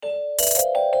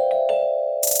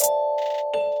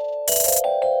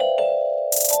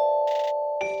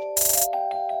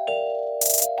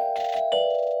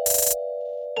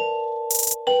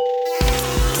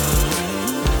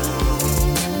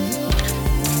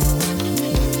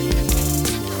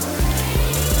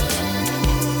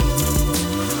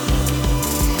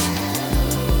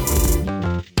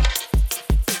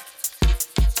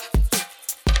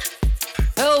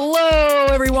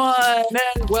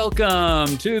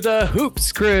to the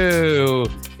Hoops Crew.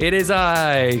 It is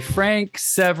I, Frank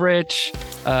Severich,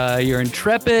 your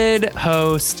intrepid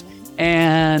host,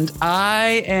 and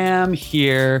I am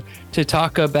here to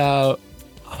talk about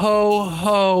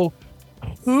ho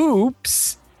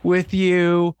hoops with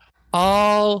you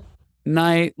all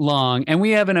night long. And we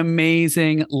have an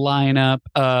amazing lineup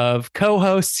of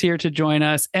co-hosts here to join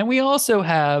us, and we also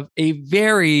have a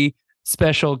very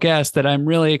special guest that I'm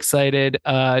really excited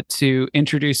to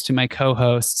introduce to my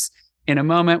co-hosts in a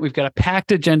moment. We've got a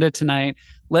packed agenda tonight.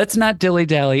 Let's not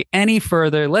dilly-dally any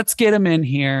further. Let's get them in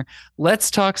here.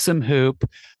 Let's talk some hoop.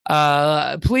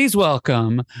 Please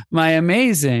welcome my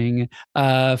amazing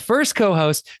first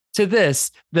co-host to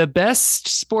this, the best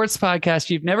sports podcast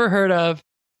you've never heard of,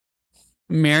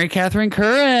 Mary Catherine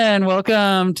Curran.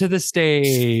 Welcome to the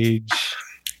stage.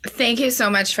 Thank you so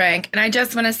much, Frank. And I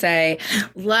just want to say,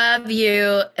 love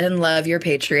you and love your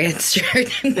Patriots shirt.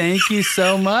 Thank you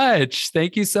so much.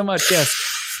 Thank you so much. Yes.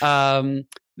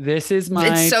 This is my...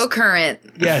 It's so current.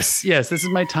 Yes. This is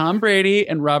my Tom Brady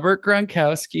and Robert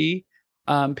Gronkowski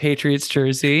Patriots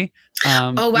jersey.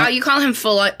 Oh, wow. You call him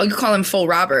full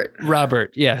Robert.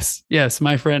 Robert. Yes.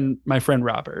 My friend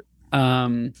Robert.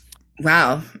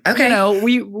 Wow. Okay. You know,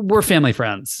 we're family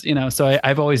friends, so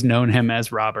I've always known him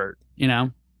as Robert,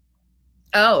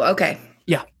 Oh, okay.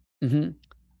 Yeah. Mm-hmm.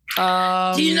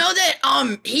 Do you know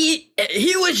that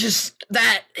he was just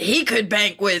that he could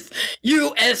bank with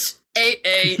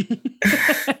USAA?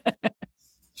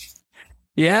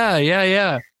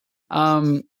 Yeah.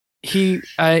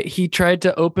 He tried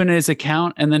to open his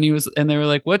account and then they were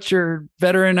like, "What's your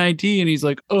veteran ID?" And he's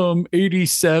like,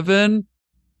 87.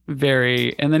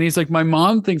 And then he's like, "My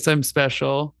mom thinks I'm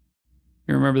special."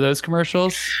 You remember those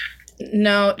commercials?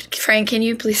 No, Frank, can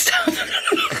you please stop?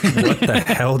 What the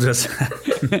hell just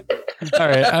happened? All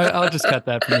right, I'll just cut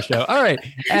that from the show. All right,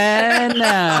 and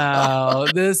now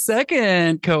the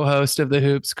second co-host of the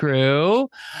Hoops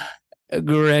Crew,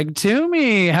 Greg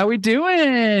Toomey. How we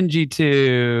doing,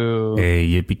 G2? Hey,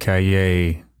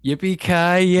 yippee-ki-yay.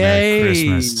 Yippee-ki-yay. Merry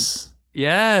Christmas.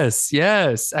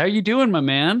 Yes. How you doing, my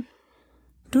man?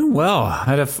 Doing well. I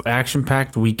had an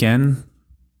action-packed weekend.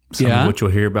 Some of which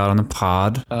you'll hear about on the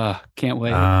pod. Can't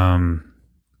wait.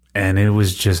 And it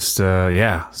was just,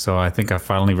 So I think I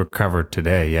finally recovered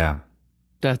today. Yeah.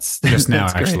 That's just now,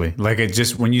 that's actually. Great. Like it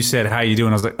just, when you said, "How you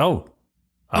doing?" I was like,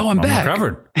 I'm back.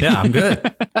 Recovered. Yeah, I'm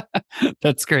good.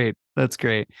 That's great.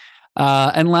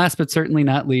 And last but certainly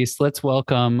not least, let's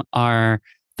welcome our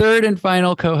third and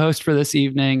final co-host for this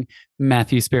evening,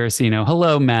 Matthew Sparacino.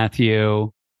 Hello,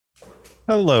 Matthew.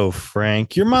 Hello,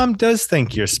 Frank. Your mom does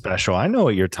think you're special. I know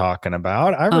what you're talking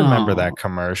about. I remember that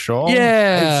commercial.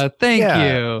 Yeah, thank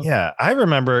you. Yeah, I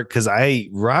remember because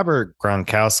Robert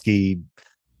Gronkowski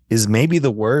is maybe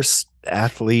the worst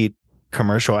athlete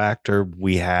commercial actor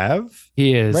we have.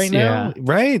 He is right now,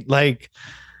 right? Like,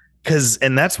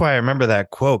 and that's why I remember that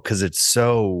quote, because it's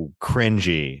so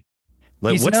cringy.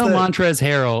 Like, he's Montrezl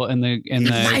Harrell in the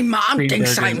my mom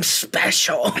thinks I'm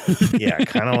special. Yeah,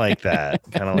 kind of like that.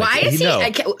 Why is he?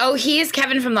 He is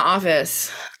Kevin from The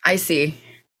Office. I see.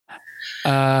 He's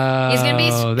gonna be.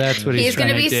 That's what he's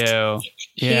trying to do.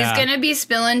 He's gonna be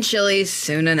spilling chili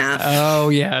soon enough. Oh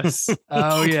yes.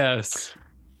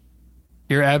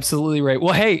 You're absolutely right.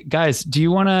 Well, hey guys, do you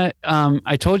want to?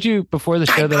 I told you before the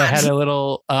show that I had a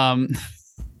little. I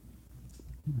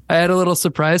had a little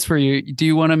surprise for you. Do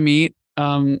you want to meet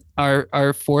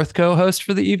our fourth co-host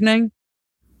for the evening?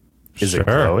 Is it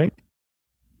Chloe?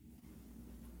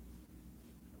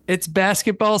 It's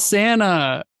Basketball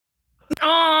Santa.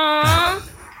 Aww.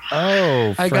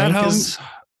 Oh, I got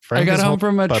home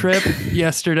from a trip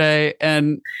yesterday,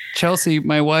 and Chelsea,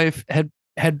 my wife,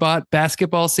 had bought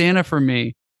Basketball Santa for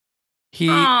me. He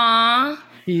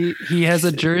has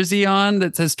a jersey on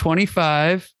that says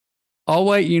 25. All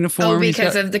white uniform. Oh,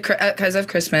 because of Christmas. Because of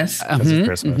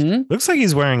Christmas. Looks like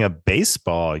he's wearing a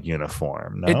baseball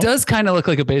uniform. No? It does kind of look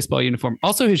like a baseball uniform.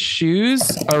 Also, his shoes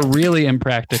are really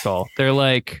impractical. They're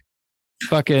like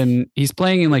fucking. He's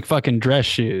playing in like fucking dress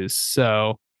shoes.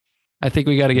 So I think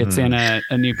we got to get Santa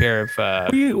a new pair of.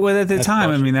 Well, at the time,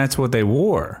 I mean, that's what they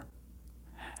wore.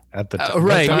 At the time,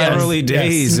 right? Yes. Early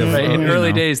days. Yes. In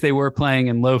early days, they were playing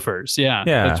in loafers. Yeah.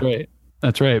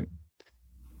 That's right.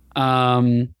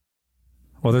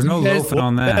 Well, there's no loafing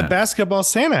on that. Basketball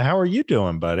Santa, how are you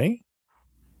doing, buddy?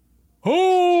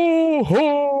 Ho,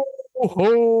 ho,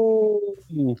 ho.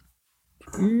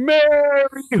 Merry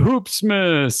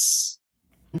Hoopsmas.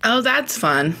 Oh, that's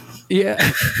fun. Yeah.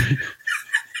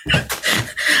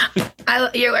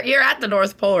 You're at the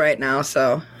North Pole right now,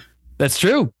 so. That's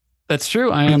true.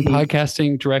 I am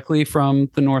podcasting directly from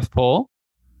the North Pole.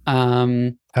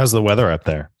 How's the weather up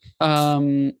there?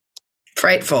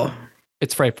 Frightful.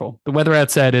 It's frightful. The weather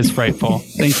outside is frightful.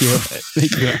 Thank you.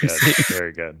 Thank you. Good.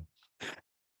 Very good.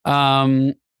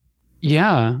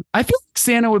 Yeah, I feel like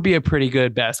Santa would be a pretty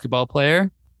good basketball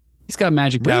player. He's got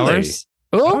magic powers.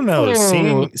 I don't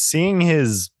know. Seeing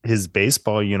his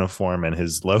baseball uniform and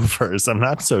his loafers, I'm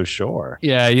not so sure.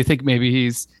 Yeah, you think maybe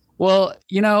he's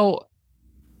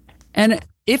and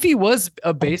if he was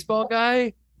a baseball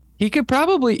guy, he'd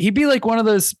be like one of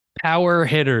those power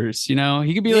hitters, He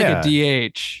could be like a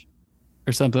DH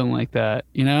or something like that,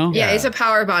 Yeah, he's a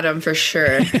power bottom for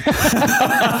sure.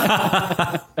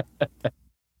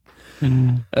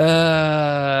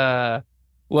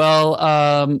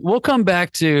 We'll come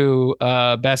back to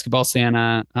Basketball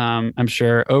Santa, I'm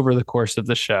sure, over the course of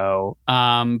the show.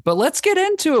 But let's get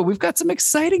into it. We've got some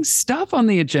exciting stuff on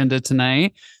the agenda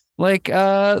tonight. Like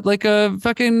a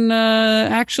fucking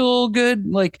actual good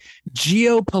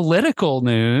geopolitical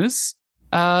news.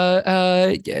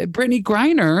 Britney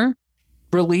Griner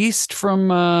released from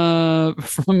a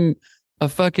fucking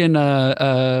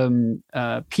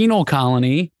penal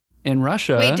colony in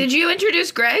Russia. Wait, did you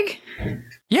introduce Greg?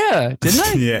 Yeah, didn't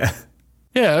I? Yeah.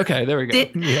 Yeah. Okay. There we go.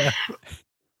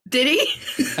 Did he?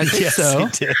 I think so.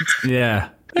 He did. Yeah.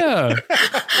 Yeah.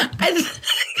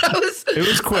 It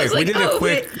was quick. We did a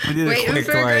quick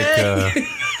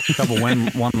couple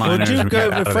one-liners. Would you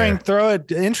go, Frank?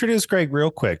 Introduce Greg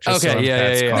real quick. Just okay. So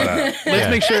Yeah.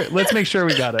 Let's make sure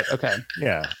we got it. Okay.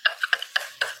 Yeah.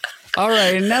 All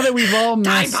right. And now that we've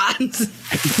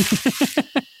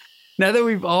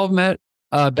all met,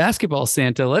 Basketball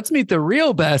Santa, let's meet the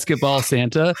real Basketball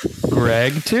Santa,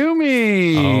 Greg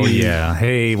Toomey. Oh yeah.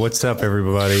 Hey, what's up,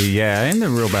 everybody? Yeah, I'm the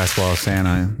real Basketball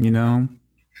Santa.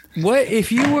 What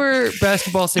if you were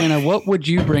Basketball Santa? What would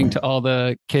you bring to all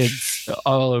the kids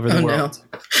all over the world?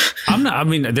 No. I'm not. I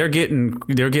mean, they're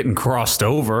getting crossed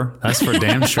over. That's for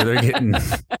damn sure. They're getting.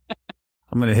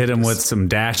 I'm gonna hit them with some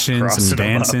dashing, some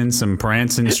dancing, some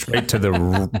prancing straight to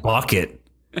the bucket,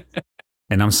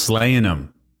 and I'm slaying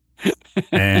them.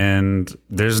 And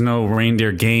there's no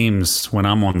reindeer games when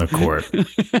I'm on the court.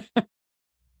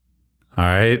 All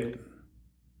right.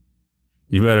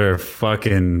 You better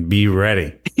fucking be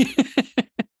ready.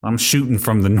 I'm shooting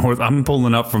from the north. I'm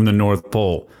pulling up from the North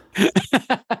Pole.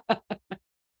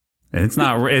 And it's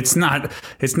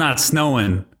not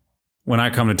snowing when I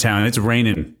come to town. It's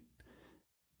raining.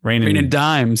 Raining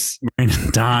dimes. Raining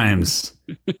dimes.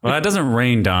 Well, it doesn't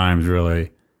rain dimes,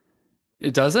 really.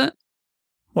 It doesn't?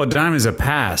 Well, dime is a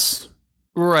pass.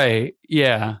 Right.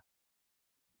 Yeah.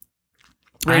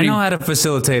 I know how to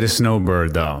facilitate a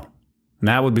snowbird, though. And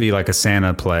that would be like a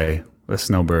Santa play, a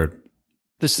snowbird.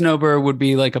 The snowbird would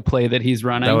be like a play that he's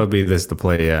running. That would be the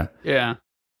play, yeah. Yeah.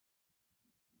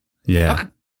 Yeah. Okay.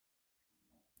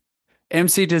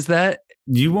 MC, does that...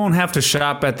 You won't have to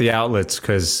shop at the outlets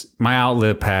because my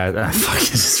outlet pad...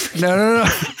 No.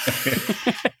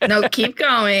 No, keep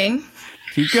going.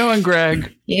 Keep going,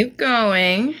 Greg. Keep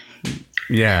going.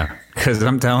 Yeah, because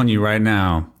I'm telling you right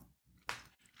now,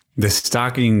 the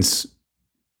stockings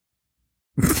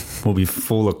will be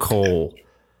full of coal.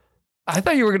 I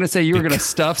thought you were going to say you were going to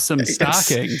stuff some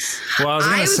stockings. Well,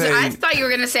 I thought you were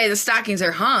going to say the stockings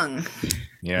are hung.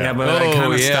 Yeah, but I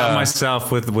kind of stopped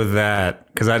myself with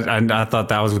that because I thought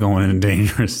that was going into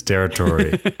dangerous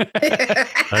territory.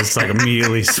 I just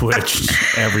immediately switched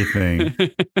everything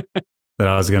that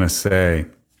I was going to say.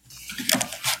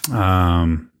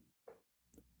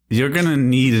 You're going to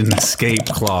need an escape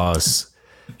clause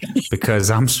because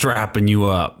I'm strapping you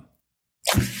up.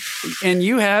 And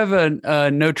you have a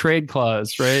no trade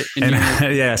clause, right?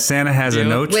 And Santa has a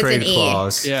no trade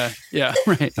clause. Yeah,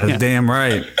 right. That's damn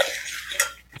right.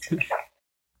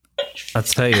 I'll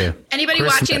tell you. Anybody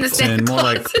Christmas watching the Santa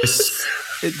Claus?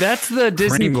 That's the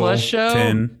Disney Pringle Plus show.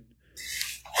 Tin.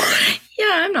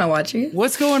 Yeah, I'm not watching it.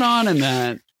 What's going on in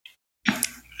that?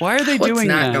 Why are they doing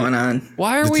that? What's not going on?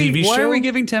 Why are we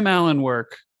giving Tim Allen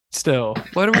work still?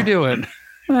 What are we doing?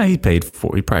 Well, he paid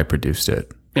for it. He probably produced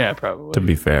it. Yeah, probably. To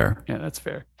be fair. Yeah, that's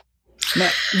fair.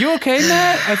 Matt, you okay,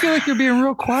 Matt? I feel like you're being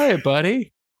real quiet,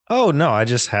 buddy. Oh, no, I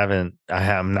just haven't.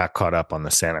 I'm not caught up on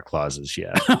the Santa Clauses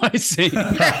yet. I see.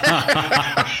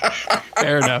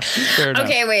 Fair enough.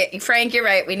 Okay, wait, Frank, you're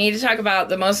right. We need to talk about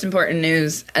the most important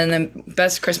news and the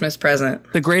best Christmas present.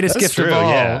 The greatest That's gift true, of all.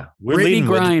 yeah. We're Britney leading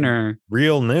with Griner.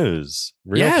 Real news.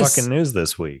 Fucking news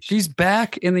this week. She's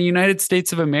back in the United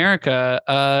States of America.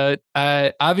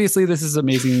 Obviously, this is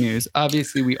amazing news.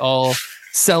 Obviously, we all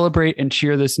celebrate and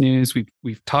cheer this news.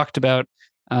 We've talked about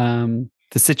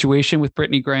the situation with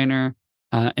Britney Griner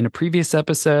in a previous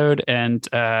episode. And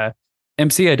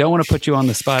MC, I don't want to put you on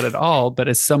the spot at all, but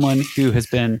as someone who has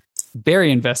been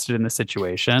very invested in the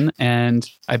situation, and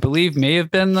I believe may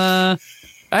have been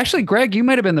actually, Greg, you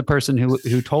might have been the person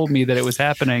who told me that it was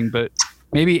happening, but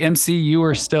maybe MC, you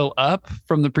were still up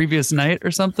from the previous night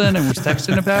or something and was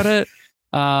texting about it.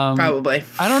 Probably.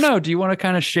 I don't know. Do you want to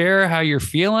kind of share how you're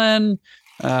feeling?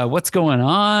 What's going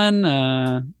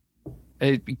on?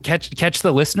 Catch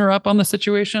the listener up on the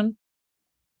situation?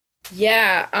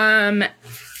 Yeah.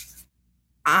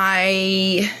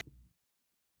 I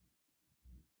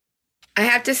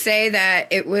have to say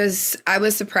that I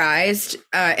was surprised.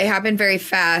 It happened very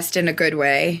fast in a good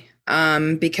way.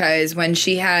 Because when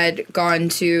she had gone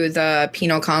to the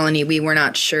penal colony, we were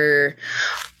not sure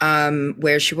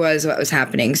where she was, what was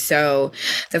happening. So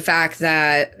the fact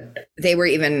that they were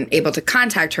even able to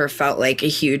contact her felt like a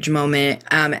huge moment.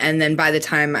 And then by the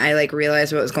time I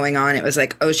realized what was going on, it was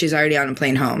like, oh, she's already on a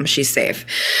plane home. She's safe,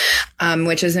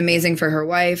 which is amazing for her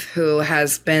wife, who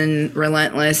has been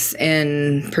relentless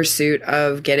in pursuit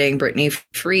of getting Britney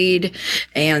freed.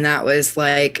 And that was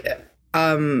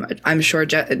I'm sure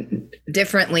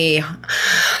differently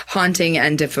haunting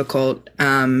and difficult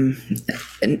in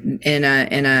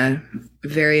a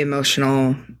very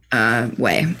emotional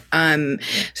way.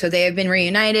 So they have been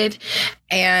reunited,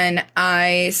 and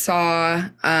I saw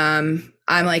I'm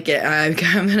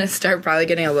gonna start probably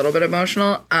getting a little bit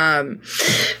emotional.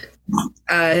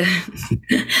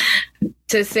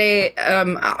 To say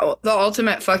the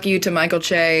ultimate fuck you to Michael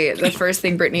Che, the first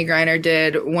thing Britney Griner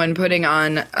did when putting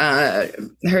on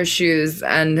her shoes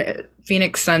and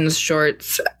Phoenix Suns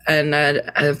shorts and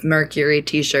a Mercury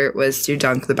t-shirt was to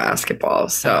dunk the basketball.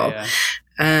 So,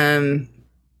 but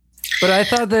I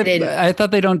thought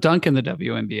they don't dunk in the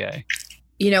WNBA.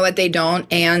 You know what? They don't,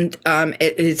 and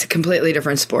it's a completely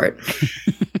different sport.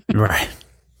 Right.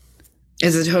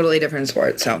 It's a totally different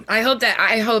sport. So I hope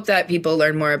that people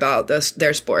learn more about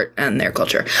their sport and their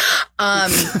culture.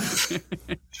 But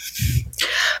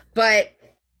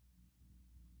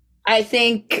I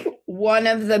think one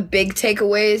of the big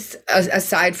takeaways,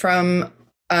 aside from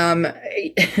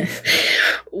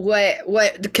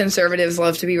what the conservatives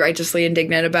love to be righteously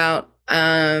indignant about,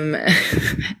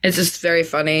 it's just very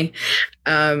funny.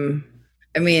 I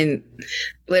mean,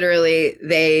 literally,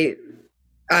 they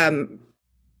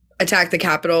attack the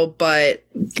Capitol, but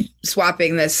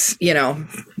swapping this,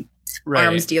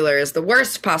 arms dealer is the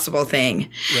worst possible thing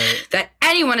that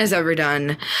anyone has ever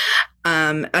done,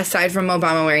 aside from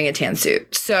Obama wearing a tan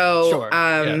suit. So,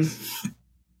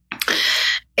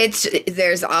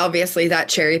 there's obviously that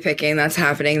cherry picking that's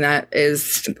happening that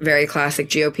is very classic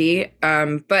GOP,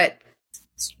 but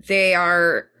they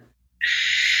are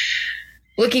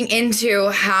looking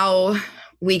into how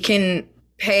we can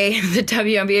pay the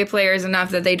WNBA players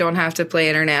enough that they don't have to play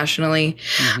internationally.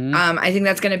 Mm-hmm. I think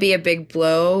that's going to be a big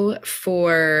blow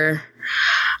for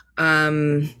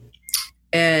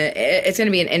it's going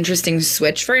to be an interesting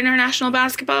switch for international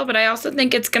basketball, but I also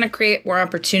think it's going to create more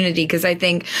opportunity, because I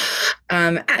think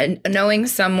knowing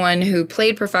someone who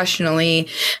played professionally,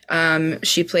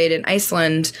 she played in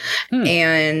Iceland,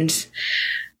 and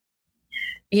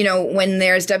when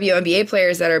there's WNBA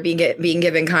players that are being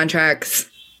given contracts,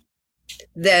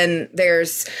 then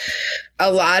there's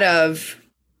a lot of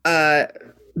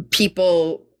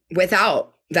people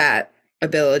without that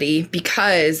ability,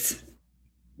 because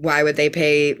why would they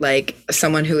pay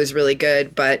someone who is really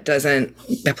good but doesn't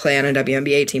play on a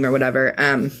WNBA team or whatever?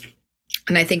 And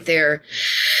I think there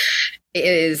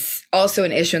is also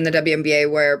an issue in the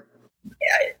WNBA where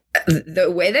the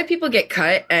way that people get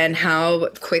cut and how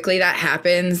quickly that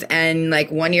happens, and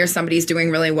 1 year somebody's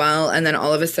doing really well and then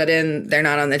all of a sudden they're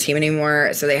not on the team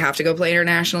anymore, so they have to go play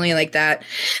internationally, like that.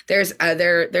 There's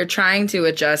they're trying to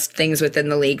adjust things within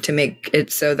the league to make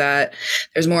it so that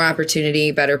there's more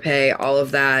opportunity, better pay, all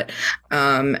of that.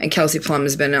 And Kelsey Plum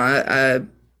has been a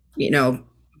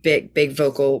big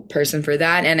vocal person for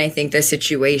that, and I think the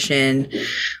situation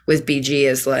with BG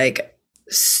is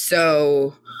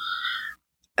so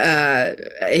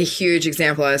a huge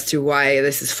example as to why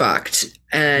this is fucked.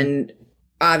 And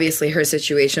obviously her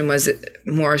situation was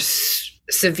more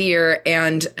severe,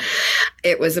 and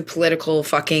it was a political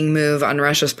fucking move on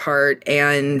Russia's part,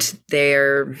 and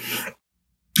they're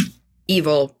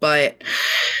evil. But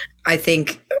I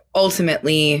think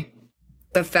ultimately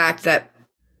the fact that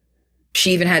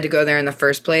she even had to go there in the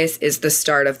first place is the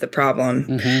start of the problem.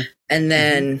 Mm-hmm. And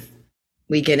then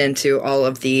we get into all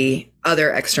of the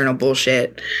other external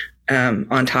bullshit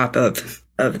on top of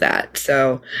that.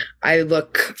 So I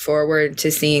look forward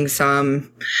to seeing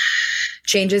some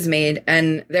changes made,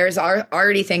 and there's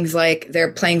already things like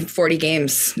they're playing 40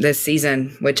 games this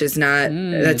season, which is not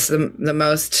that's the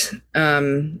most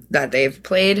that they've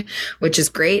played, which is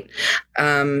great.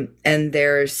 And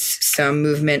there's some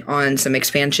movement on some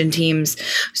expansion teams,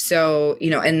 so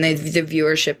and the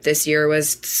viewership this year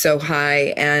was so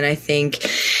high, and I think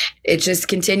it just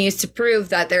continues to prove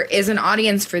that there is an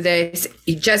audience for this.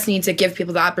 You just need to give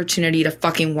people the opportunity to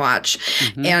fucking watch.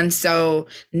 And so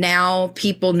now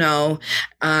people know,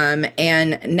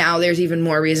 and now there's even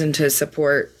more reason to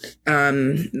support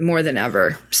more than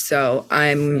ever. So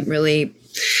I'm really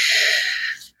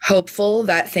hopeful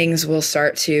that things will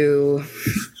start to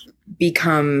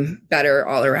become better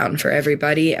all around for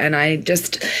everybody. And I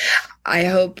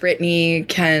hope Britney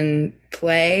can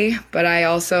play, but I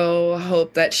also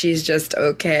hope that she's just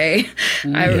okay.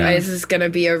 This is going to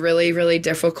be a really, really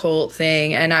difficult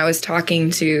thing. And I was talking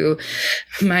to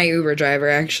my Uber driver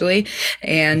actually,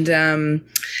 and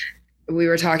we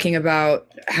were talking about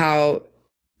how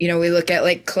we look at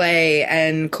like Clay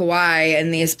and Kawhi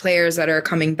and these players that are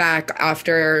coming back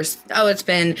after, it's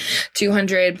been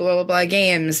 200 blah, blah, blah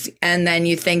games. And then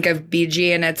you think of BG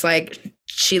and it's like,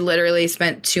 she literally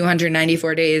spent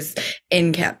 294 days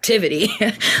in captivity.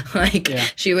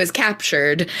 She was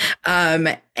captured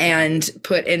and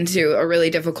put into a really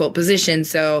difficult position.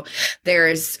 So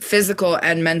there's physical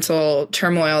and mental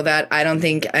turmoil that I don't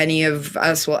think any of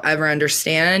us will ever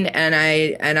understand. And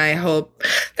I hope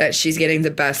that she's getting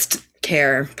the best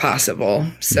care possible.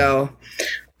 So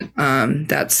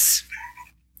that's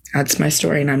my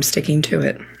story, and I'm sticking to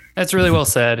it. That's really well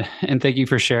said. And thank you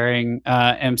for sharing,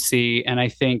 MC. And I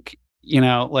think,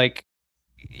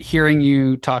 hearing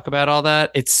you talk about all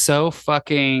that, it's so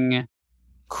fucking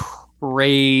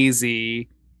crazy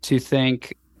to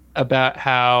think about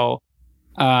how,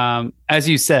 as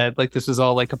you said, this was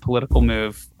all like a political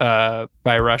move by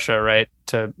Russia, right?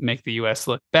 To make the US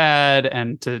look bad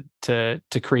and to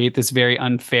create this very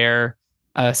unfair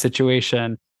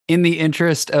situation in the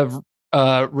interest of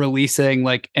releasing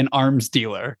an arms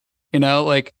dealer.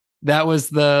 That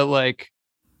was the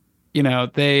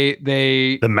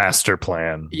the master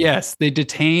plan. Yes, they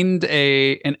detained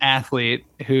an athlete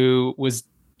who was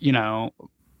I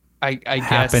guess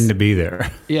happened to be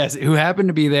there. Yes, who happened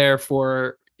to be there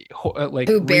for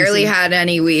who barely had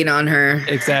any weed on her.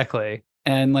 Exactly.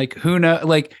 And who know,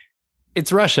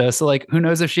 it's Russia, so who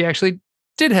knows if she actually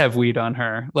did have weed on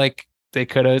her?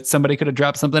 Somebody could have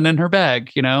dropped something in her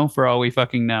bag, for all we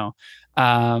fucking know.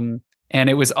 And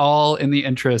it was all in the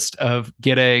interest of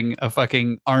getting a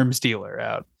fucking arms dealer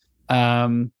out.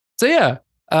 So yeah,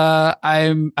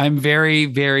 I'm very,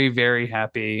 very, very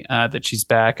happy that she's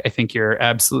back. I think you're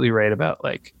absolutely right about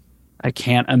I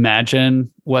can't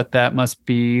imagine what that must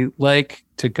be like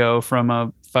to go from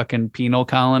a fucking penal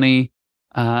colony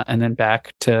and then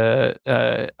back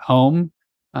to home.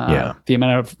 The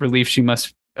amount of relief she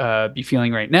must be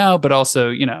feeling right now, but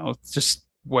also, just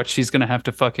what she's going to have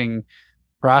to fucking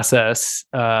process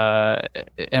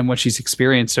and what she's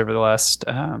experienced over the last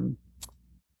over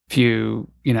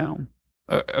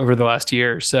the last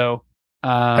year. So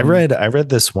I read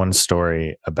this one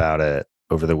story about it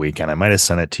over the weekend. I might have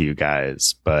sent it to you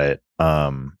guys, but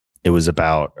it was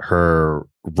about her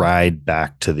ride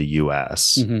back to the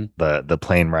US, the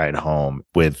plane ride home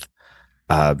with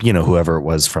whoever it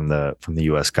was from the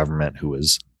US government who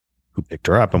picked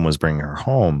her up and was bringing her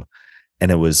home. And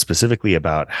it was specifically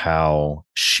about how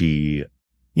she,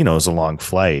 it was a long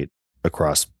flight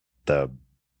across the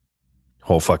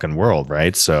whole fucking world,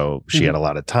 right? So she had a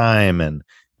lot of time and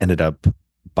ended up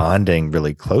bonding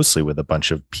really closely with a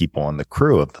bunch of people on the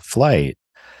crew of the flight.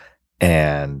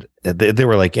 And there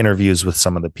were interviews with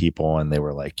some of the people, and they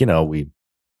were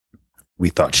we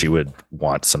thought she would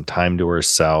want some time to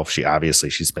herself.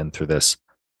 She's been through this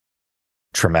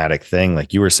traumatic thing,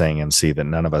 like you were saying, MC, that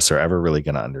none of us are ever really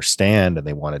going to understand, and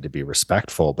they wanted to be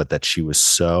respectful, but that she was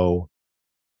so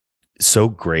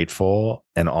grateful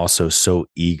and also so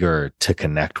eager to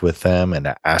connect with them and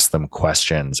to ask them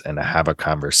questions and to have a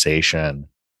conversation.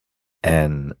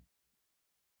 And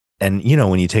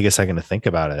when you take a second to think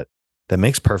about it, that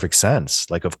makes perfect sense.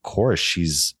 Of course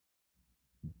she's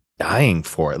dying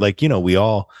for it. We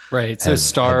all so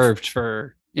starved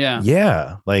for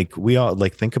Yeah. We all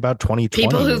think about 2020.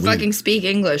 People who fucking speak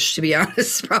English, to be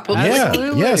honest, probably.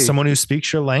 Yeah. Someone who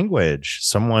speaks your language.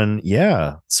 Someone.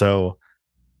 Yeah. So,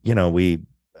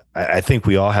 I think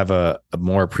we all have a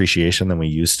more appreciation than we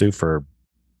used to for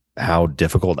how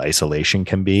difficult isolation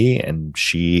can be. And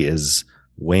she is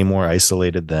way more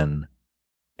isolated than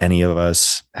any of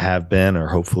us have been or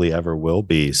hopefully ever will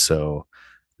be. So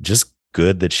just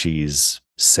good that she's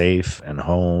safe and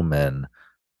home, and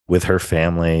with her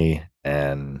family.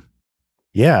 And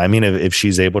yeah, I mean, if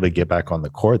she's able to get back on the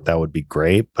court, that would be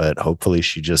great. But hopefully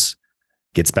she just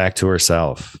gets back to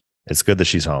herself. It's good that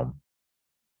she's home.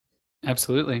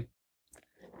 Absolutely.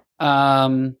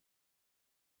 Talk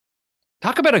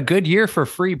about a good year for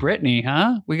free Britney,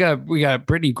 huh? We got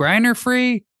Britney Griner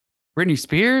free, Britney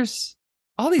Spears,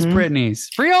 all these Britneys,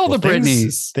 free all the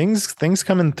Britneys. Things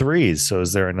come in threes. So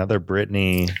is there another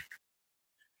Britney?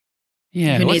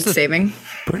 Yeah, who needs saving?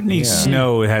 Brittany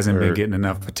Snow hasn't been getting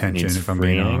enough attention, if I'm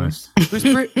being honest. Who's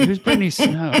Brittany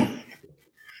Snow?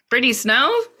 Brittany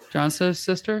Snow? Jon Snow's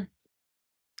sister?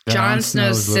 Jon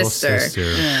Snow's sister.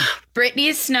 Yeah.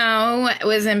 Brittany Snow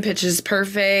was in Pitches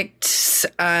Perfect. Pitches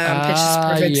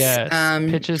Perfect. Yes.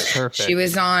 Pitches Perfect. She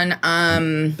was on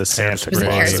the Santa was it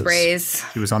Clauses.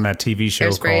 Hairsprays. She was on that TV show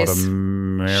Hairsprays. called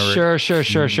America. Sure.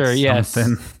 Yes.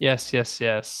 Something. Yes.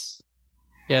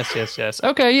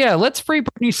 Okay, yeah. Let's free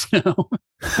Brittany Snow.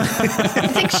 I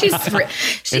think she's free.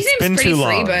 She seems been pretty too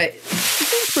free, long. but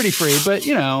Pretty free, but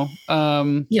could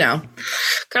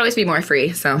always be more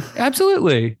free. So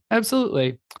absolutely.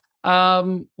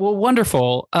 Well,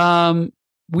 wonderful.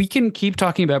 We can keep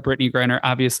talking about Britney Griner,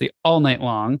 obviously, all night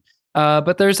long.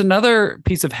 But there's another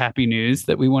piece of happy news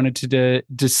that we wanted to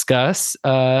discuss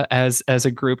as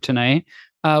a group tonight,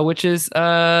 which is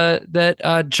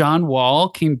that John Wall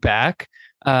came back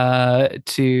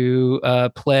to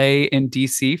play in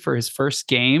DC for his first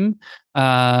game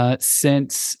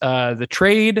since the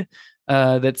trade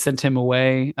that sent him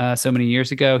away so many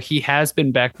years ago. He has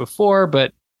been back before,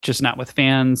 but just not with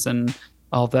fans and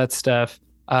all that stuff.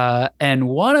 And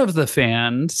one of the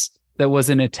fans that was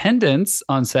in attendance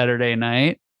on Saturday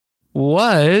night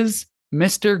was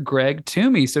Mr. Greg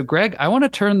Toomey. So, Greg, I want to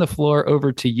turn the floor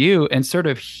over to you and sort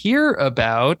of hear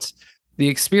about the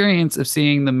experience of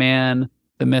seeing the man,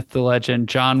 the myth, the legend,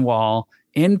 John Wall,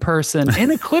 in person in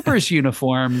a Clippers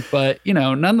uniform, but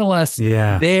nonetheless,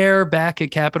 they're back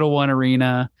at Capital One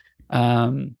Arena.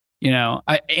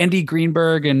 Andy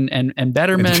Greenberg and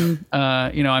Betterman,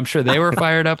 I'm sure they were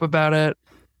fired up about it.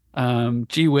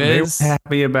 Gee whiz. They were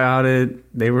happy about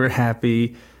it. They were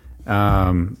happy.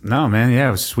 No, man. Yeah,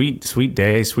 it was sweet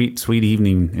day, sweet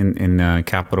evening in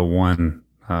Capital One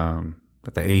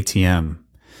at the ATM.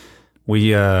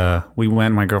 We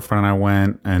went, my girlfriend and I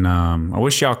went, and I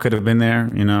wish y'all could have been there,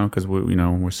 because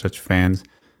we're such fans.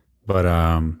 But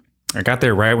I got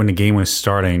there right when the game was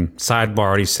starting. Sidebar,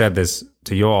 already said this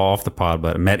to you all off the pod,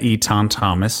 but I met Eton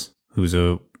Thomas, who's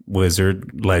a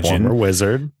Wizard legend. Former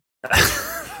Wizard.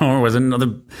 Or was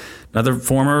another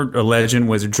former legend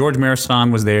wizard. George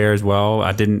Marason was there as well.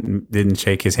 I didn't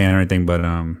shake his hand or anything, but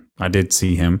I did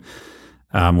see him,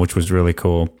 which was really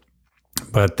cool.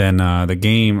 But then the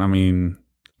game, I mean,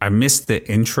 I missed the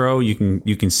intro. You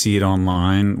can see it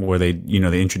online where they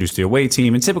introduce the away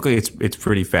team, and typically it's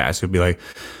pretty fast. It'll be like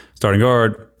starting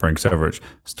guard Frank Severage,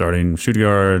 starting shooting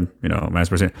guard, Matt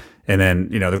Person, and then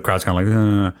the crowd's kind of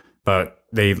like, but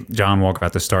John Wall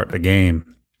got to start the game.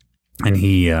 And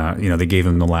he, they gave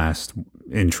him the last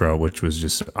intro, which was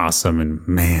just awesome. And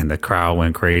man, the crowd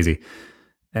went crazy.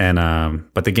 And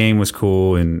but the game was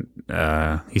cool. And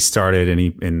he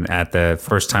started, and at the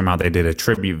first time out, they did a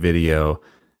tribute video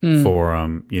for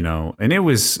him. And it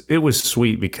was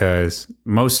sweet because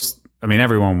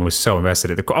everyone was so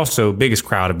invested. Also, biggest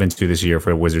crowd I've been to this year for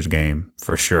a Wizards game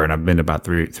for sure. And I've been to about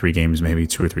three games, maybe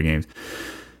 2 or 3 games.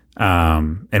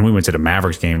 And we went to the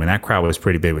Mavericks game, and that crowd was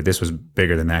pretty big, but this was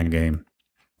bigger than that game.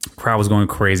 Crowd was going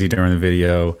crazy during the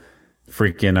video.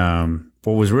 Freaking,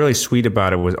 what was really sweet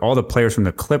about it was all the players from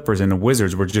the Clippers and the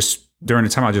Wizards were just during the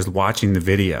time I was just watching the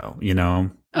video, Oh, so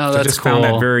that's I just found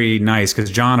that very nice because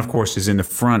John, of course, is in the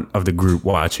front of the group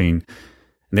watching. And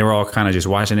they were all kind of just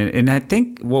watching it. And I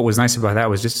think what was nice about that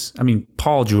was just,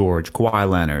 Paul George, Kawhi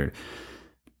Leonard.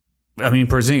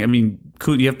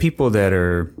 Porzingis. You have people that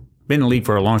are been in the league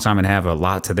for a long time and have a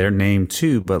lot to their name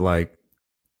too, but like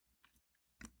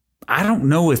I don't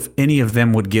know if any of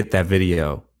them would get that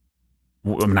video.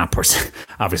 Not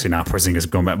obviously not Porzingis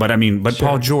going back, but sure.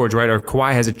 Paul George, right? Or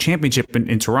Kawhi has a championship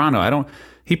in Toronto.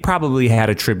 He probably had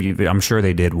a tribute. I'm sure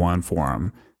they did one for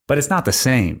him, but it's not the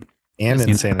same. And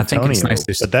in San Antonio, I think it's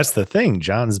nice but that's the thing.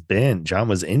 John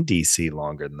was in DC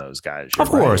longer than those guys. Of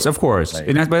course. Like,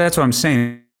 But that's what I'm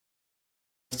saying.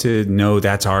 To know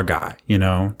that's our guy,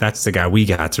 that's the guy we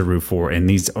got to root for. And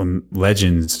these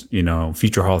legends,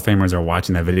 future Hall of Famers are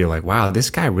watching that video like, wow, this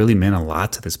guy really meant a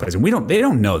lot to this place. And they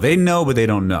don't know. They know, but they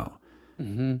don't know.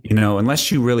 Mm-hmm.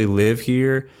 Unless you really live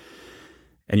here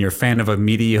and you're a fan of a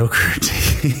mediocre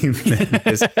team. team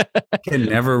that can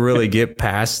never really get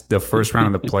past the first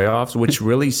round of the playoffs, which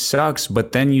really sucks.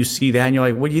 But then you see that and you're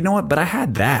like, well, you know what? But I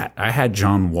had that. I had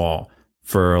John Wall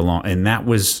for a long, and that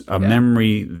was a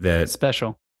memory that's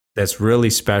really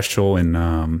special.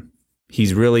 And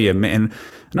he's really a man. And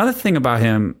another thing about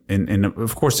him, and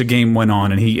of course the game went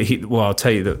on, and he well, I'll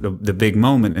tell you the big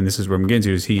moment, and this is where I'm getting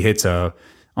to, is he hits on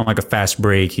like a fast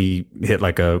break, he hit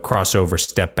like a crossover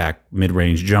step back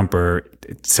mid-range jumper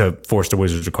to force the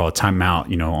Wizards to call a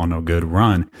timeout, on a good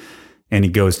run. And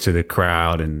he goes to the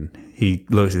crowd and he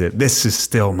looks at it. This is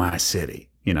still my city,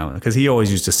 because he always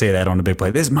used to say that on the big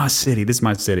play. This is my city. This is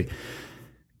my city.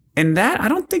 And that, I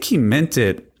don't think he meant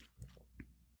it.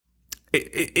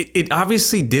 It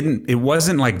obviously didn't. It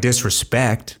wasn't like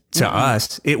disrespect to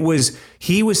us.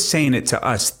 He was saying it to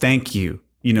us. Thank you.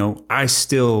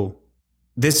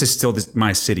 This is still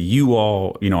my city. You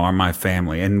all, are my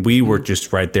family. And we were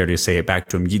just right there to say it back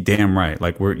to him. You damn right.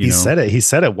 Like he said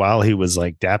it while he was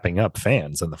like dapping up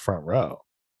fans in the front row.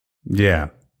 Yeah.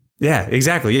 Yeah,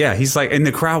 exactly. Yeah. He's like, and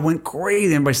the crowd went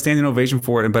crazy and by standing ovation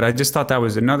for it. But I just thought that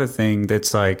was another thing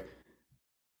that's like,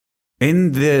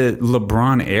 in the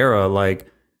LeBron era, like,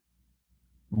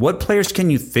 what players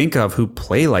can you think of who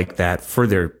play like that for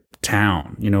their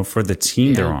town, for the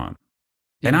team they're on?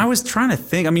 And I was trying to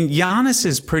think. I mean, Giannis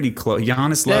is pretty close.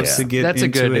 Giannis loves to get That's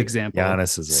into a good it. example.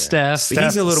 Giannis is Steph.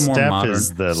 He's a little more modern.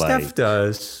 Steph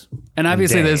does. And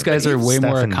obviously those guys are way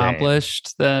more and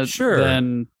accomplished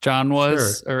than John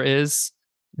was or is.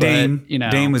 Dame,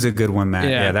 but, Dame was a good one, Matt.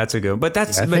 Yeah, that's a good. But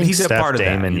he's Steph, a part of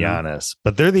Dame that. and Giannis,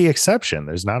 but they're the exception.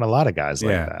 There's not a lot of guys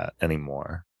like that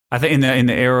anymore. I think in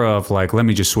the era of like, let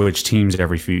me just switch teams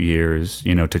every few years,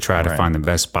 to try to find the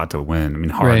best spot to win. I mean,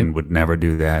 Harden would never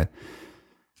do that.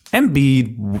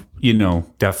 Embiid,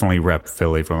 definitely rep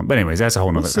Philly from. But anyways, that's a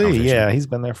whole nother conversation. Yeah, he's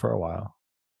been there for a while.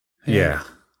 Yeah,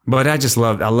 but I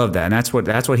love that, and that's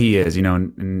what he is,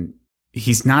 and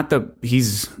he's not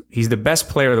he's the best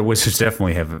player the Wizards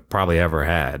definitely have probably ever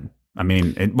had. I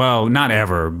mean, not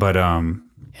ever, but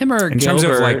him or in Gilbert. terms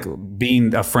of like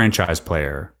being a franchise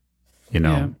player,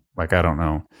 like I don't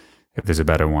know if there's a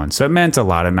better one. So it meant a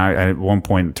lot. And I at one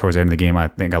point towards the end of the game, I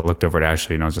think I looked over at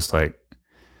Ashley and I was just like,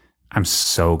 I'm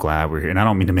so glad we're here. And I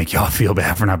don't mean to make y'all feel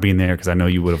bad for not being there because I know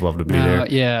you would have loved to be there.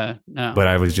 Yeah, no. But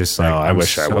I was just like, I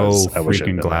wish I was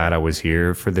freaking glad there. I was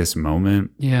here for this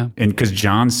moment. Yeah. And because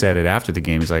John said it after the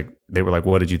game, he's like, they were like,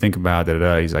 what did you think about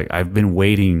it? He's like, I've been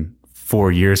waiting 4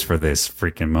 years for this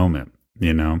freaking moment,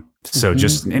 So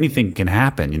just anything can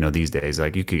happen, these days.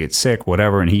 Like you could get sick,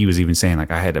 whatever. And he was even saying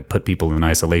like, I had to put people in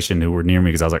isolation who were near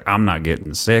me because I was like, I'm not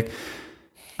getting sick.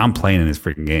 I'm playing in this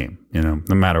freaking game, no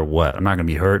matter what. I'm not going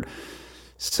to be hurt.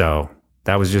 So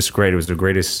that was just great. It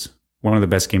was one of the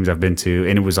best games I've been to.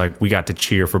 And it was like, we got to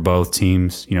cheer for both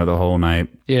teams, the whole night.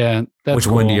 Yeah. Which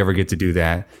cool. when do you ever get to do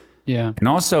that? Yeah. And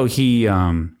also oh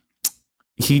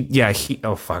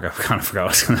fuck, I kind of forgot what I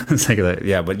was going to say that.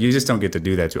 Yeah. But you just don't get to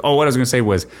do that too. Oh, what I was going to say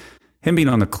was him being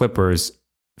on the Clippers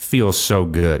feels so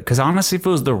good. Because honestly, if it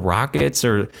was the Rockets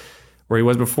or where he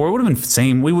was before, it would have been the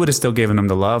same. We would have still given him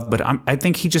the love, but I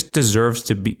think he just deserves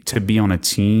to be on a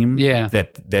team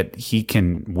that he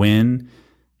can win,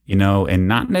 and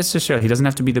not necessarily, he doesn't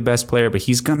have to be the best player, but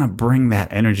he's going to bring that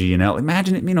energy,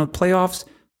 Imagine it, playoffs,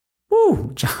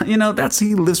 woo,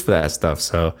 he lives for that stuff.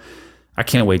 So I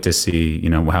can't wait to see,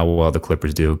 how well the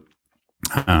Clippers do.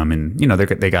 And,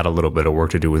 they got a little bit of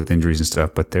work to do with injuries and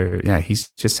stuff, but he's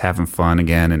just having fun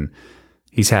again. And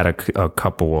he's had a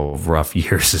couple of rough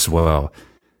years as well.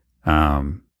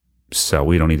 So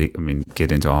we don't need to,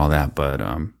 get into all that. But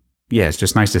it's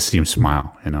just nice to see him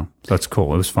smile, So that's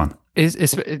cool. It was fun.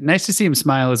 It's nice to see him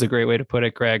smile is a great way to put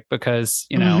it, Greg, because,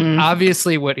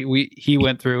 obviously what he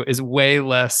went through is way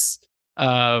less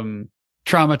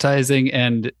traumatizing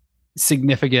and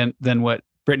significant than what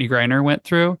Britney Griner went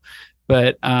through.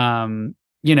 But,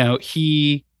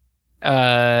 he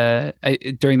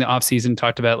during the off season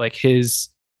talked about like his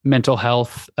mental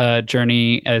health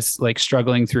journey as like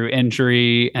struggling through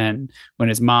injury and when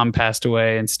his mom passed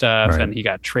away and stuff, and he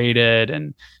got traded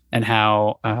and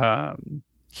how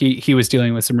he was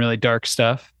dealing with some really dark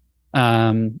stuff.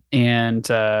 So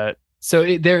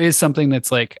there is something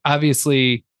that's like,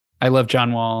 obviously I love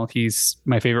John Wall. He's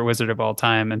my favorite Wizard of all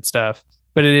time and stuff.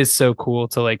 But it is so cool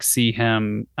to like see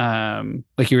him,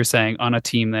 like you were saying, on a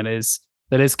team that is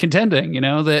contending.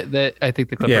 That I think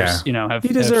the Clippers,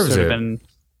 have sort of been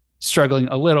struggling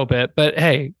a little bit. But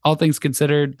hey, all things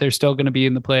considered, they're still going to be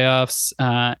in the playoffs,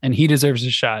 and he deserves a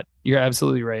shot. You're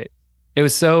absolutely right. It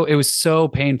was so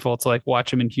painful to like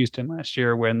watch him in Houston last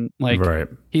year when like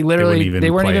he literally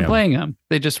they weren't even playing him.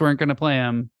 They just weren't going to play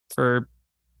him for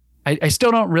I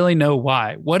still don't really know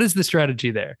why. What is the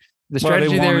strategy there? The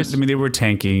strategy they were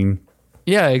tanking.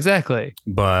 Yeah, exactly.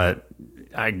 But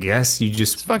I guess you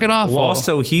just it's fucking awful. Well,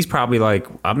 also, he's probably like,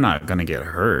 I'm not gonna get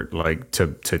hurt, like to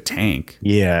tank.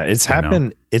 Yeah, it's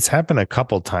happened. It's happened a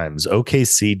couple times.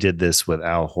 OKC did this with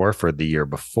Al Horford the year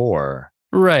before.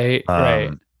 Right.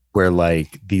 Where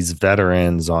like these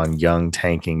veterans on young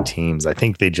tanking teams, I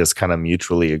think they just kind of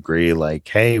mutually agree, like,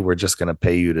 hey, we're just gonna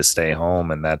pay you to stay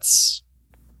home, and that's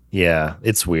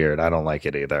it's weird. I don't like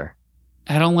it either.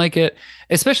 I don't like it,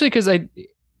 especially because I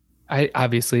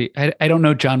obviously I don't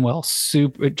know John Wall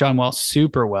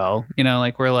super well. You know,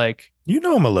 like we're like, you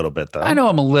know him a little bit though. I know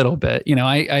him a little bit. You know,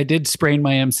 I did sprain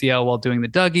my MCL while doing the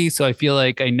Dougie, so I feel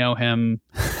like I know him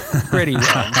pretty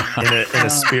well in a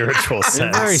spiritual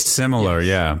sense. Very similar,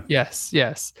 yeah. Yes.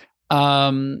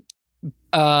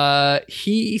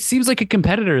 He seems like a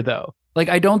competitor though. Like,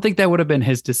 I don't think that would have been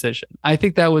his decision. I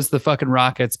think that was the fucking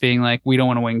Rockets being like, we don't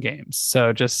want to win games,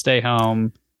 so just stay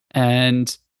home.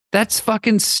 And that's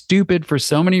fucking stupid for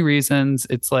so many reasons.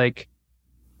 It's like,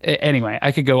 anyway,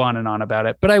 I could go on and on about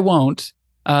it, but I won't,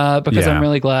 because I'm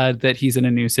really glad that he's in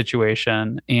a new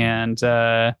situation and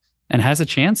has a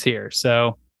chance here.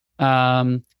 So,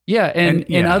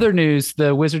 in other news,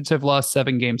 the Wizards have lost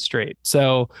 7 games straight.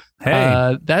 So,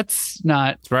 that's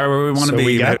not right where we want to be.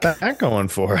 We got that going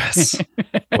for us.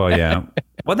 Well, yeah.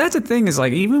 Well, that's the thing is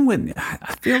like, even when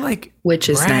I feel like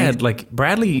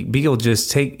Bradley Beal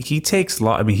takes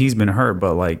I mean, he's been hurt,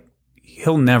 but like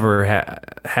he'll never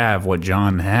have what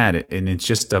John had. And it's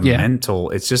just a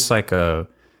mental, it's just like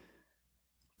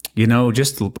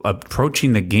just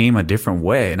approaching the game a different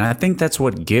way. And I think that's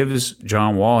what gives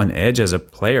John Wall an edge as a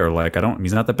player. Like,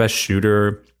 he's not the best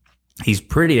shooter. He's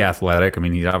pretty athletic. I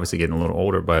mean, he's obviously getting a little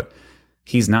older, but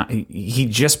he's not, he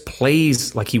just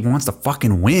plays like he wants to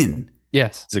fucking win.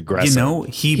 Yes. It's aggressive. You know,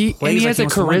 he plays, and he has a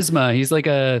charisma. He's like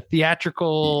a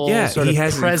theatrical sort of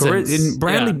presence. And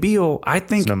Bradley Beal, I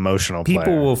think an emotional people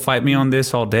player. will fight me on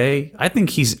this all day. I think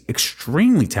he's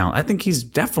extremely talented. I think he's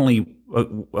definitely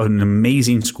an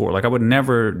amazing scorer. Like, I would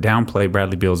never downplay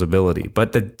Bradley Beal's ability,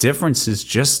 but the difference is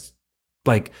just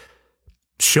like,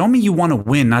 show me you want to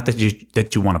win, not that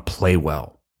you want to play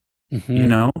well. Mm-hmm. You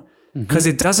know, because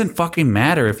it doesn't fucking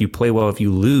matter if you play well if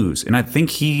you lose. And I think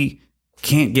he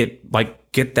can't get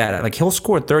that. Like, he'll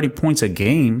score 30 points a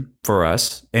game for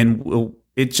us, and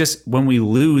it just, when we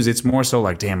lose, it's more so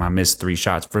like, damn, I missed 3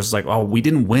 shots versus like, oh, we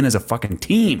didn't win as a fucking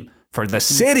team for the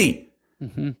city.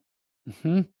 Mm-hmm.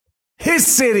 Mm-hmm. His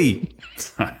city.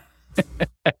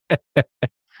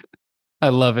 I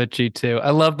love it, G2.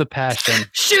 I love the passion.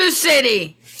 Shoe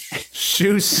City.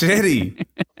 Shoe City.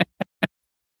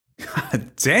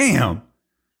 God damn.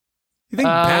 You think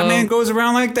Batman goes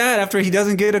around like that after he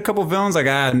doesn't get a couple villains? Like,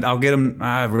 I'll get him.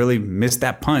 I really missed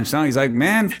that punch. Now he's like,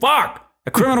 man, fuck.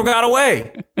 A criminal got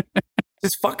away.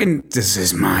 This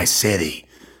is my city.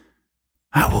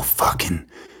 I will fucking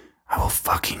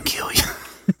kill you.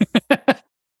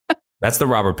 That's the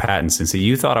Robert Pattinson. See,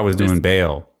 you thought I was doing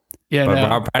Bale. Yeah, but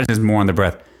Robert Pattinson is more on the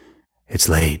breath. It's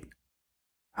late.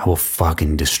 I will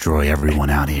fucking destroy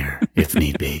everyone out here if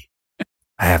need be.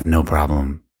 I have no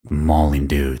problem mauling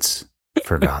dudes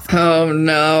for Gotham. Oh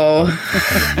no.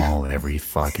 Maul every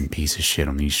fucking piece of shit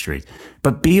on these streets.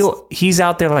 But Beal, he's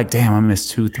out there like, damn, I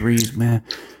missed 2 threes, man.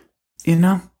 You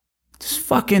know? Just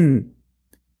fucking,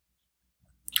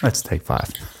 let's take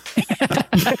 5.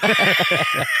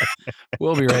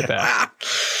 We'll be right back.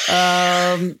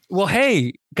 Well,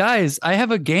 hey, guys, I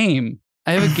have a game.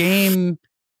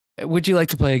 Would you like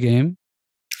to play a game?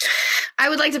 I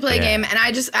would like to play a game, and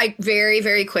I very,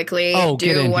 very quickly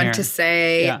to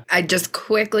say, I just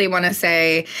quickly want to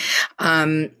say,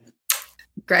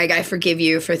 Greg, I forgive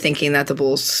you for thinking that the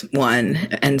Bulls won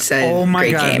and said, oh my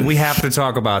great God, game. we have to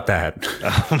talk about that.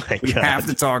 Oh my God. We have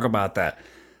to talk about that.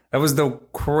 That was the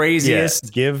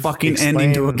craziest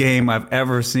ending to a game I've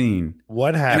ever seen.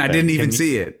 What happened? And I didn't even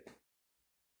see it.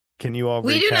 Can you all?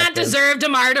 We do not deserve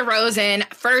DeMar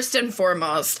DeRozan first and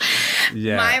foremost.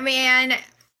 Yeah, my man.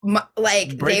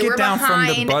 Like, break they were it down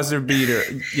behind. From the buzzer beater.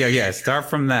 Yeah. Start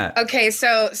from that. Okay,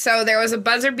 so there was a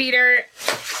buzzer beater.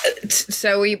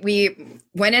 So we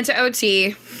went into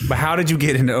OT. But how did you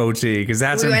get into OT? Because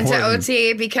that's important. We went to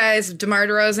OT because DeMar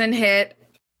DeRozan hit.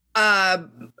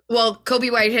 Kobe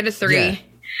White hit a 3,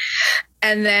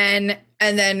 and then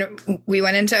we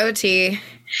went into OT,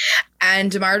 and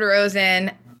DeMar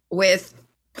DeRozan with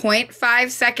 0.5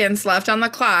 seconds left on the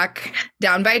clock,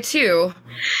 down by 2.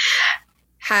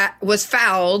 Was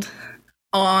fouled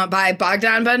by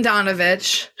Bogdan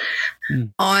Bogdanovic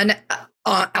on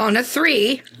a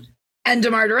 3, And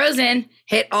DeMar DeRozan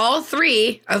hit all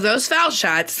 3 of those foul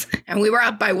shots, and we were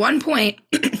up by 1 point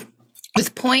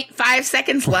with 0.5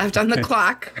 seconds left on the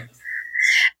clock.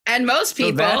 And most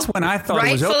people that's when I thought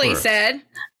rightfully it was over. said,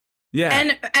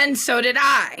 yeah. And so did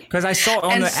I. Because I saw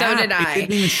on and the so app, did I. it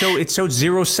didn't even show, it showed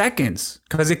 0 seconds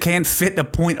because it can't fit the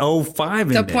 0.05 in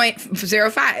The there.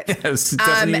 0.05. Yes, it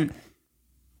doesn't even.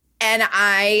 And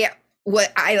I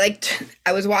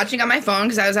was watching on my phone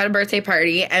because I was at a birthday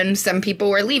party and some people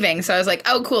were leaving. So I was like,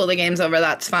 oh, cool, the game's over.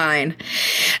 That's fine.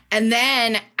 And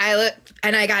then I looked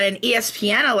and I got an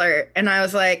ESPN alert and I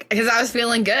was like, because I was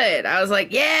feeling good. I was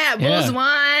like, yeah, Bulls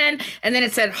won. And then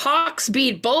it said Hawks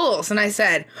beat Bulls. And I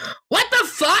said, what the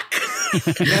fuck?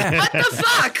 What the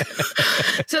fuck?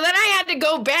 So then I had to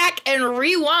go back and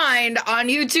rewind on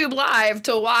YouTube Live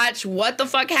to watch what the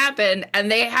fuck happened. And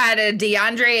they had a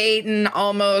DeAndre Ayton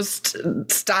almost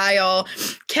style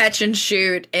catch and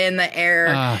shoot in the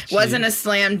air. Wasn't a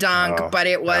slam dunk, but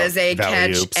it was a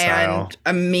catch and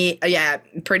a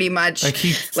pretty much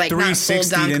like not full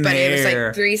dunk, but it was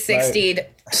like 360.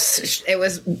 Right. It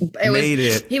was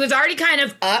he was already kind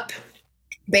of up,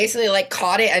 basically like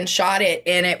caught it and shot it,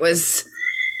 and it was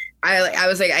I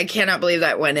was like, I cannot believe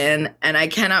that went in, and I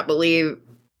cannot believe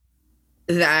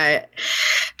that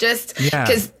just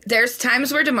because there's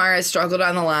times where DeMar has struggled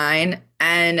on the line,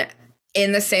 and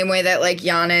in the same way that like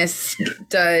Giannis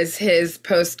does his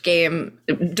post game,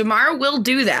 DeMar will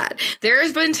do that. There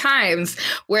has been times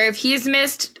where if he's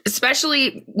missed,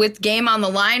 especially with game on the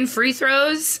line free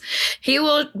throws, he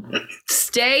will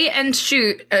stay and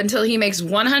shoot until he makes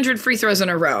 100 free throws in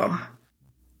a row.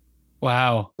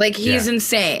 Wow. Like he's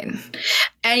insane.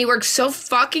 And he works so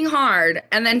fucking hard.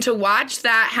 And then to watch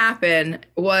that happen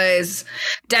was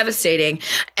devastating.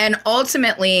 And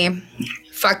ultimately,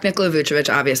 fuck Nikola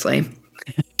Vucevic, obviously.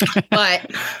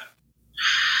 But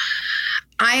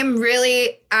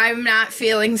I'm not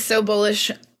feeling so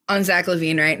bullish on Zach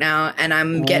LaVine right now. And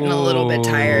I'm getting a little bit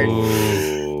tired.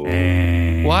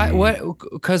 Why? What?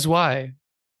 Because why?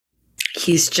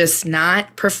 He's just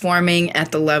not performing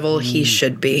at the level he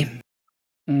should be.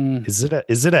 Is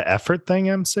it an effort thing,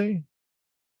 MC?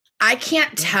 I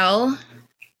can't tell.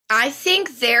 I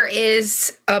think there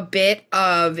is a bit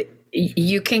of,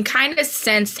 you can kind of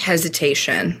sense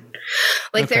hesitation.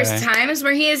 Like there's times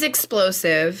where he is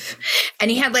explosive,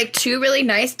 and he had like 2 really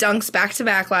nice dunks back to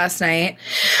back last night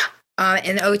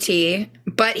in OT,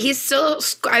 but he still,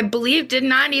 I believe, did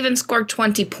not even score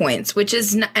 20 points, which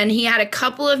is, and he had a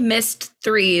couple of missed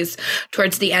threes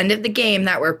towards the end of the game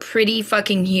that were pretty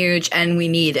fucking huge and we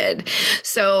needed.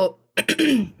 So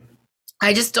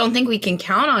I just don't think we can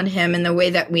count on him in the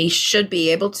way that we should be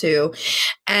able to.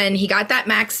 And he got that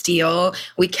max deal.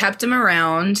 We kept him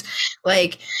around.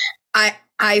 Like,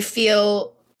 I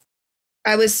feel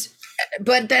I was,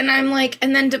 but then I'm like,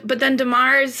 but then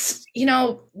DeMar's,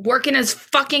 working his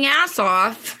fucking ass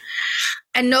off,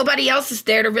 and nobody else is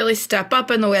there to really step up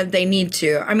in the way that they need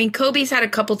to. I mean, Kobe's had a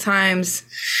couple times.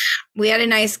 We had a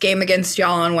nice game against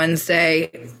y'all on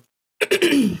Wednesday,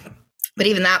 but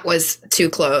even that was too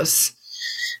close.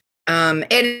 And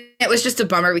it was just a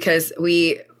bummer because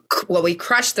we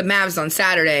crushed the Mavs on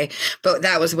Saturday, but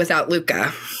that was without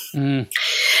Luka.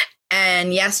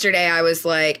 And yesterday I was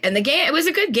like, and the game, it was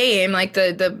a good game, like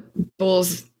the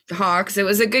Bulls Hawks, it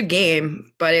was a good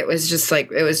game, but it was just like,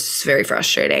 it was very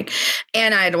frustrating.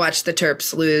 And I had watched the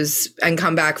Terps lose and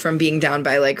come back from being down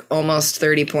by like almost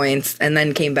 30 points and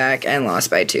then came back and lost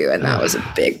by 2. And that was a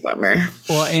big bummer.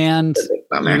 Well, and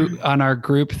on our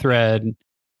group thread,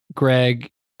 Greg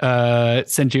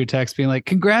sent you a text being like,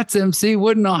 congrats, MC,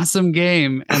 what an awesome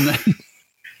game.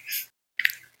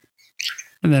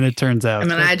 And then it turns out. And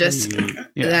then it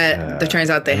turns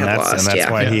out they had lost. And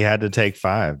that's why he had to take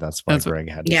 5. That's why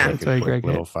Greg had to take a quick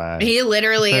little 5. He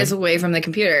literally is away from the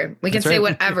computer. We can say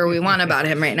whatever we want about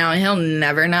him right now, and he'll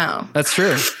never know. That's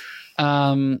true.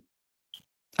 I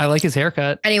like his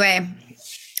haircut. Anyway,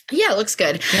 yeah, it looks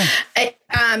good. Yeah.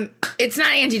 It's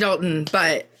not Andy Dalton,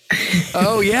 but.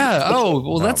 Oh, yeah. Oh,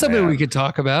 well, that's something we could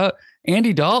talk about.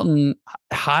 Andy Dalton,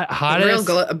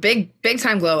 hottest, big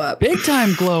time glow up. Big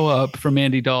time glow up from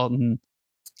Andy Dalton.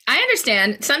 I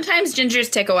understand. Sometimes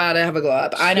gingers take a while to have a glow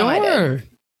up. I know I did.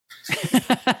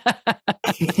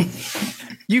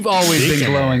 You've always been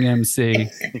glowing, MC.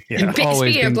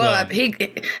 Speaking of glow up,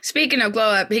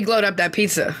 he glowed up that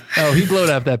pizza. Oh, he glowed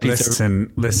up that pizza.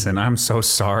 Listen, I'm so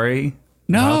sorry.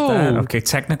 No. Okay,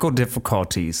 technical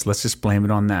difficulties. Let's just blame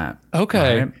it on that.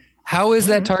 Okay. Right? How is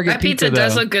that Target pizza? That pizza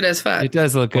does look good as fuck. It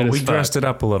does look good as fuck. We dressed it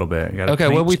up a little bit. Okay,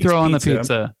 what we throw on the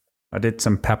pizza? I did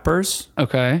some peppers.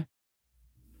 Okay.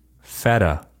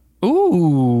 Feta.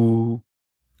 Ooh.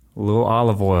 A little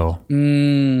olive oil.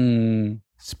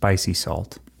 Spicy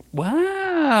salt.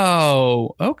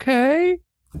 Wow. Okay.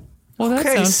 Well, that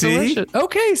sounds delicious.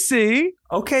 Okay, C.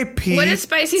 Okay, P. What is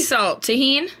spicy salt?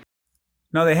 Tahini?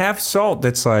 No, they have salt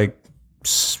that's like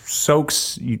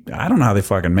soaks. I don't know how they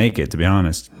fucking make it, to be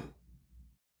honest.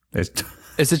 Is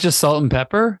it just salt and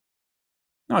pepper?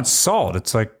 No, it's salt.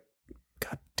 It's like,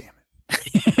 God damn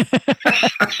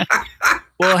it.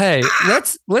 Well, hey,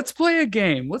 let's play a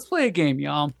game. Let's play a game,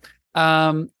 y'all.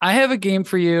 I have a game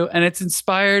for you, and it's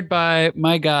inspired by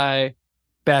my guy,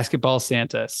 Basketball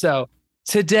Santa. So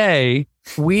today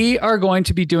we are going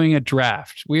to be doing a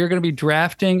draft. We are going to be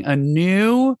drafting a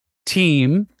new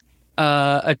team,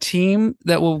 a team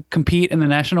that will compete in the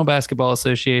National Basketball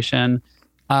Association.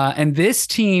 And this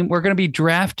team, we're going to be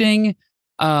drafting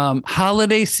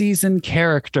holiday season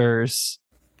characters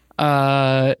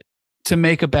to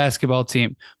make a basketball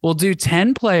team. We'll do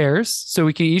 10 players, so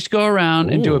we can each go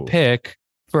around and do a pick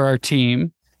for our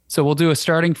team. So we'll do a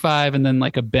starting 5 and then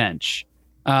like a bench.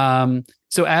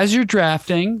 So as you're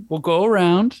drafting, we'll go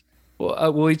around.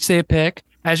 We'll each say a pick.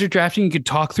 As you're drafting, you could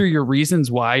talk through your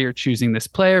reasons why you're choosing this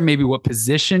player, maybe what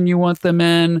position you want them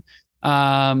in, so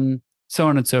on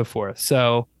and so forth.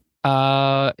 So,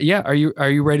 yeah, are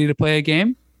you ready to play a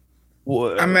game?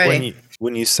 I'm ready.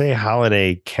 When you say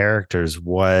holiday characters,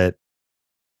 what?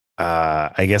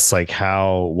 I guess like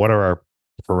what are our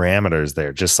parameters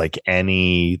there? Just like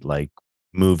any like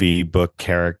movie, book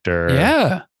character?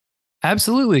 Yeah,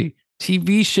 absolutely.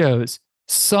 TV shows,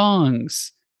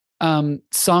 songs,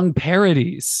 song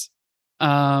parodies, so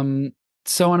on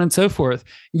and so forth.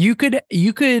 You could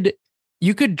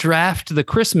draft the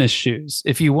Christmas shoes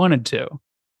if you wanted to.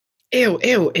 Ew.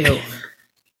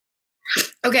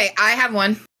 Okay, I have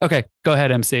one. Okay, go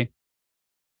ahead, MC.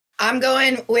 I'm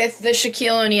going with the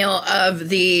Shaquille O'Neal of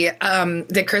the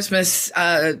Christmas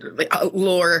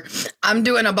lore. I'm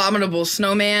doing Abominable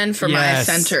Snowman for my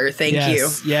center. Thank you.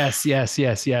 Yes.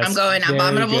 I'm going Very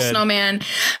Abominable good. Snowman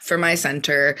for my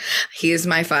center. He is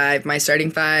my 5, my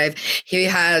starting 5. He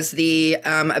has the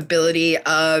ability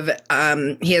of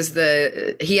he's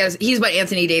what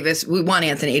Anthony Davis. We want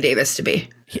Anthony Davis to be.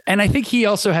 And I think he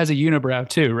also has a unibrow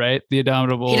too, right? The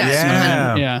Abominable. He does.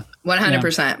 Yeah.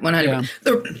 100%.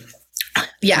 100%.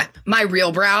 Yeah, my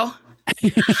real brow.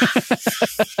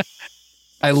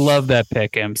 I love that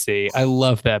pick, MC. I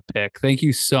love that pick. Thank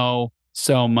you so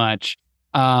much.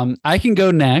 I can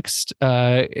go next.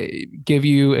 Give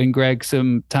you and Greg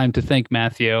some time to think,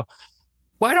 Matthew.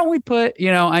 Why don't we put,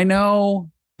 I know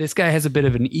this guy has a bit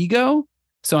of an ego,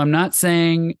 so I'm not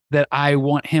saying that I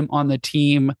want him on the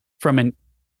team from an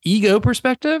ego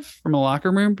perspective, from a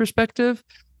locker room perspective,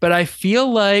 but I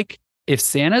feel like if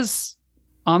Santa's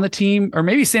on the team, or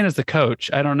maybe Santa's the coach,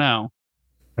 I don't know.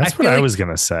 That's what I was going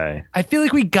to say. I feel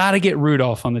like we got to get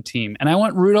Rudolph on the team, and I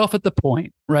want Rudolph at the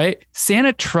point, right?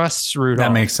 Santa trusts Rudolph.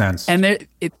 That makes sense. And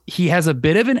he has a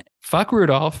bit of an fuck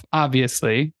Rudolph,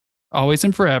 obviously, always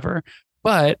and forever.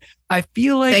 But I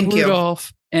feel like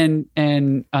Rudolph and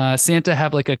Santa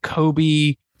have like a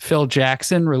Kobe Phil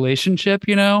Jackson relationship,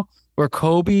 where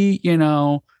Kobe,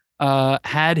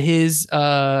 had his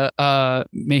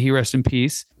may he rest in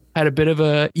peace, had a bit of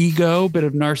a ego, bit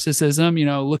of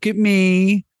narcissism, look at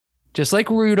me, just like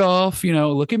Rudolph,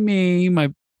 look at me,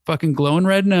 my fucking glowing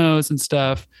red nose and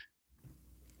stuff.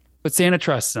 But Santa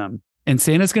trusts him, and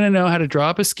Santa's going to know how to draw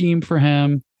up a scheme for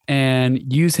him and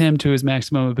use him to his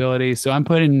maximum ability. So I'm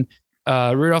putting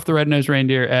Rudolph the Red-Nosed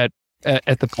Reindeer at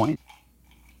the point.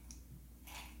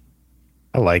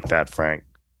 I like that, Frank.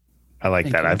 I like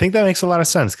Thank that. you. I think that makes a lot of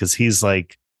sense because he's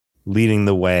like leading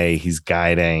the way. He's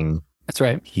guiding. That's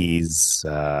right. He's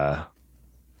yeah.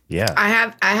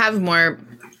 I have more.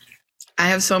 I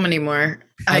have so many more.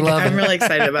 I'm really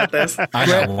excited about this. I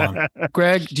got one.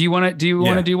 Greg, do you want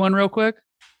to do one real quick?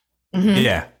 Mm-hmm.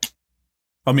 Yeah.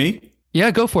 Oh, me? Yeah,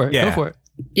 go for it. Yeah. Go for it.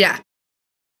 Yeah.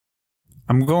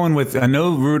 I'm going with, I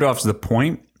know Rudolph's the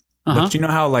point, but you know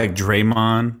how like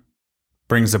Draymond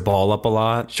brings the ball up a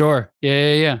lot? Sure.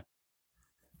 Yeah.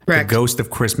 The Ghost of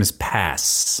Christmas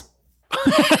Past.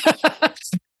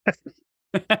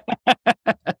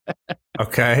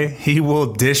 Okay, he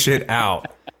will dish it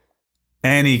out,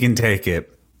 and he can take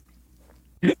it.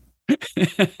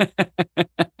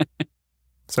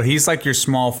 So he's like your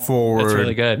small forward. That's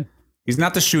really good. He's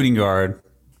not the shooting guard,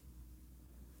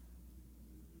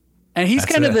 and he's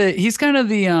kind of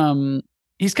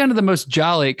the most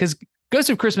jolly because Ghost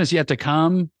of Christmas Yet to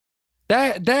Come.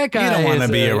 That guy. You don't want to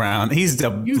be around. He's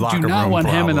the you locker room do not want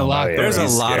problem. him in the locker room. There's a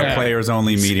lot of players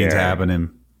only meetings happening.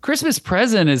 Christmas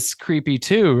Present is creepy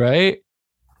too, right?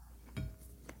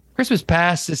 Christmas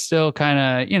Past is still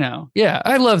kind of, yeah,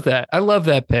 I love that. I love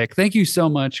that pick. Thank you so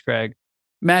much, Greg.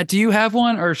 Matt, do you have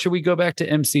one, or should we go back to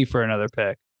MC for another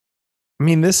pick? I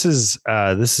mean, this is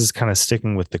kind of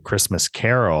sticking with the Christmas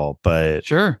Carol, but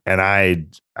sure. And I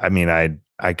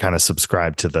kind of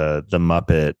subscribe to the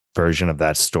Muppet version of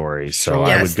that story, so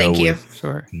I would go with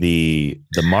the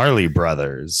Marley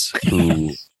Brothers,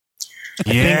 who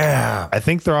I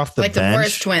think they're off the bench. The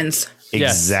Morris twins.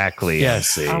 Exactly.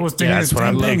 Yes. I was thinking that's what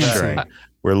I'm picturing.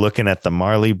 We're looking at the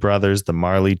Marley Brothers, the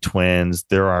Marley twins.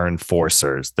 They're our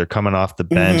enforcers. They're coming off the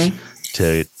bench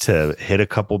to hit a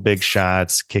couple big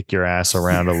shots, kick your ass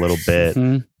around a little bit.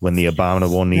 When the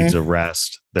Abominable needs a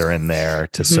rest, they're in there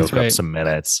to soak up some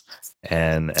minutes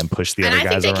and push the other guys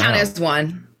around. I think they count as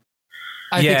one.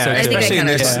 I think so. Especially in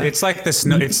this, it's like the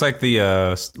snow. It's like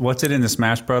the what's it in the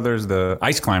Smash Brothers? The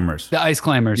Ice Climbers. The Ice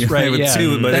Climbers, right? Yeah,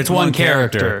 two, but that's it's one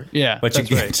character. Yeah, but you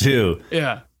get two.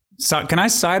 Yeah. So can I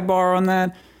sidebar on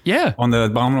that? Yeah. On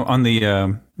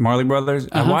the Marley Brothers,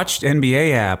 I watched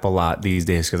NBA app a lot these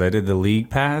days because I did the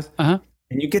league pass. And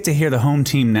you get to hear the home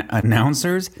team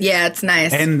announcers. Yeah, it's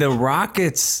nice. And the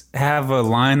Rockets have a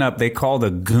lineup they call the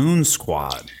Goon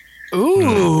Squad.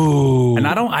 Ooh. And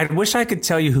I wish I could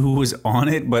tell you who was on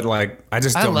it, but like I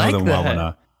just don't know them well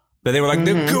enough. But they were like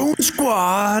the Goon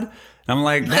Squad. And I'm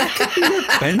like, that could be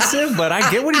offensive, but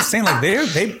I get what he's saying. Like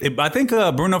I think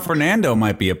Bruno Fernando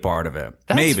might be a part of it.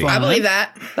 Maybe. I believe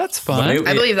that. That's fun.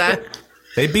 I believe that.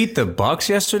 They beat the Bucks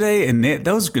yesterday, and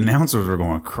those announcers were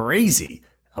going crazy.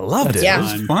 I loved it. Yeah.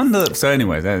 It was fun. So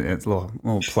anyway, it's a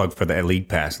little plug for the League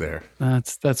Pass there.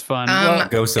 That's fun.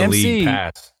 Goes to League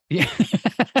Pass. Yeah.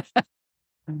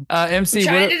 MC,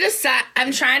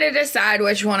 I'm trying to decide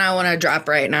which one I want to drop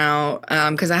right now,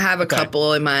 because I have a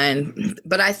couple in mind.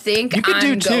 But I think you could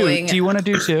do two. Do you want to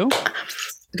do two?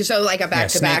 So like a back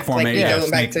to back, like we go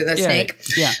back to the snake.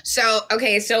 Yeah. So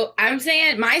so I'm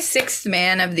saying my sixth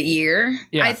man of the year,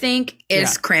 I think,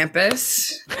 is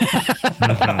Krampus.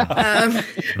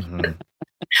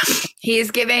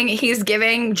 He's giving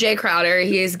Jay Crowder,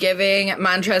 he's giving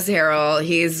Montrezl Harrell,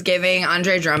 he's giving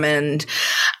Andre Drummond.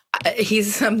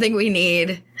 He's something we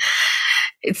need.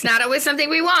 It's not always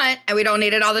something we want, and we don't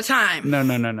need it all the time. No.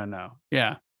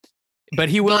 Yeah. But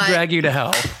he will drag you to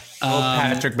hell.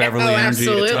 Patrick Beverly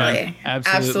energy.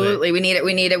 Absolutely. We need it.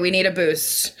 We need a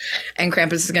boost. And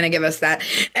Krampus is going to give us that.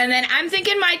 And then I'm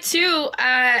thinking my two,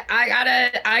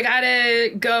 I gotta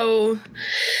go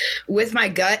with my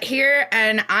gut here.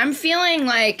 And I'm feeling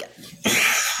like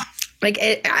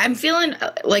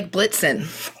Blitzen.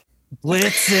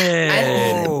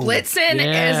 Blitzen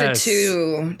is a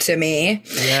two to me.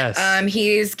 Yes.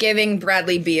 He's giving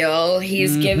Bradley Beal.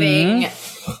 He's giving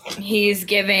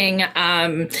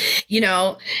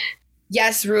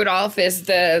yes, Rudolph is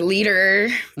the leader,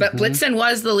 but Blitzen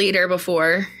was the leader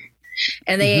before.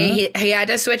 And he had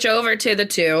to switch over to the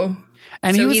two.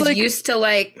 And so he's used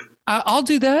to I'll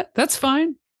do that. That's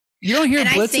fine. You don't hear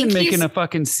Blitzen making a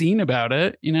fucking scene about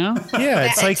it, you know? Yeah,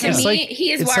 it's like he's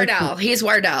Wardell. He's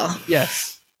Wardell.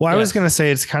 Yes. Well, I was going to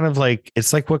say it's kind of like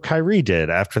what Kyrie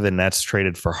did after the Nets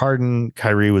traded for Harden.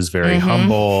 Kyrie was very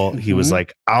humble. He was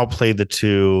like, "I'll play the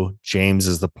two. James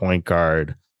is the point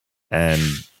guard," and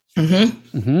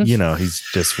he's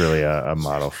just really a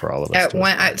model for all of us.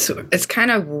 It's kind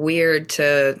of weird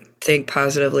to think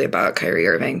positively about Kyrie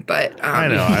Irving, but I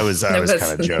know I was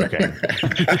kind of joking.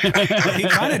 He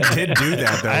kind of did do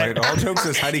that, though. Right? All jokes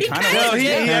aside, he kind of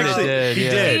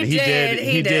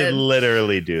he did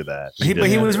literally do that. But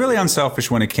he was really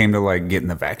unselfish when it came to like getting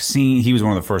the vaccine. He was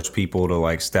one of the first people to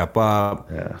like step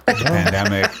up. Yeah. The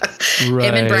pandemic. Right.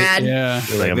 Him and Brad. Yeah.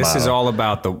 Like, this is all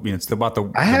about the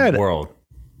world.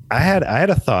 I had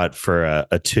a thought for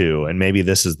a two, and maybe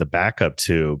this is the backup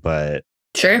two, but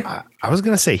sure. I was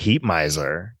gonna say Heat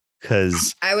Miser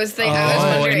because I was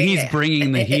wondering. And he's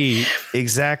bringing the heat.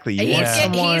 Exactly. He's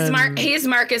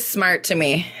Marcus Smart to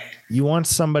me. You want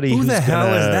somebody who the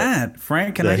hell is that?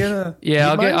 Frank, can I get a?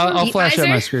 Yeah, I'll flash up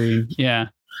my screen. Yeah,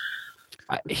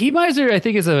 Heat Miser I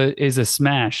think is a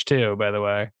smash too. By the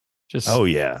way. Which is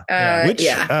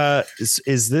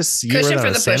this Year Without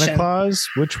a Santa Claus?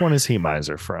 Which one is Heat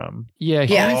Miser from? Yeah,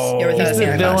 he's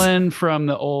the villain from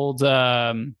the old.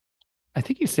 I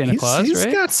think he's Santa Claus. He's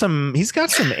right? got some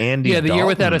Andy. Yeah, the Dalton. Year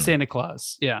Without a Santa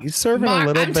Claus. Yeah, he's serving a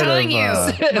little bit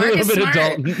of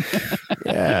Dalton.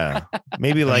 Yeah,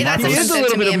 maybe like he is a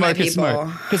little bit of Marcus Smart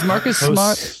because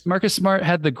Marcus Smart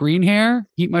had the green hair.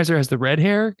 Heat Miser has the red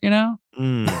hair. You know.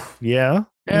 Yeah.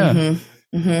 I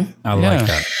like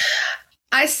that.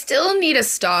 I still need a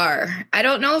star. I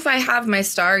don't know if I have my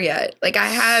star yet. Like I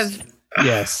have.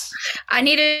 Yes. I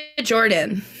need a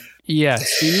Jordan.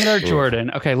 Yes, we need our Jordan.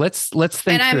 Okay, let's think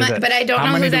through this. But I don't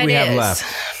know who that is. How many do we have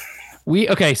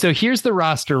left? So here's the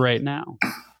roster right now.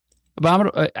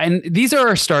 Abominable, and these are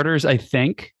our starters, I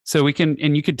think. So we can,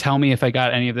 and you could tell me if I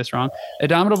got any of this wrong.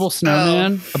 Abominable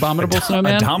Snowman. Abominable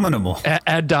Snowman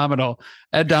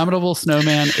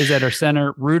is at our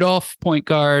center. Rudolph, point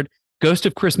guard. Ghost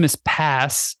of Christmas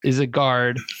Pass is a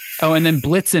guard. Oh, and then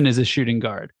Blitzen is a shooting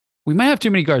guard. We might have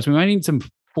too many guards. We might need some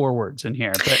forwards in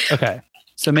here, but okay.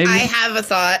 So maybe I have a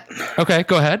thought. Okay,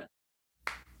 go ahead.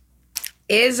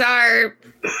 Is our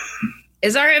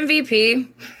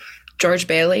MVP George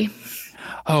Bailey?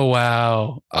 Oh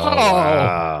wow!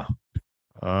 Wow.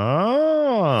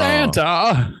 Oh,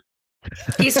 Santa.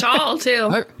 He's tall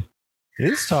too.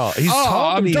 He's tall. He's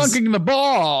tall. I'm dunking the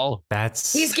ball.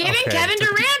 He's giving Kevin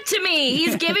Durant to me.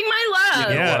 He's giving my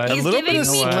love. Yeah, he's a little giving bit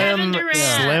of me Kevin Durant.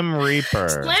 Slim Reaper.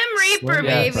 Slim Reaper,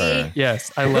 baby.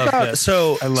 Yes, I love this.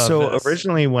 So I love this.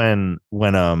 Originally when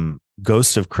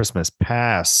Ghost of Christmas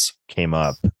Pass came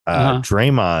up,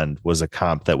 Draymond was a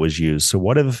comp that was used. So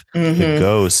what if the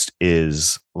Ghost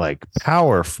is like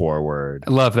power forward? I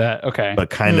love that. Okay.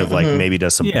 But kind of like maybe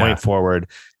does some point forward.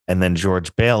 And then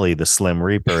George Bailey, the Slim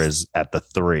Reaper, is at the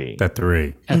 3. At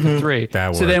the 3.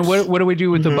 So then what do we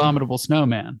do with the Abominable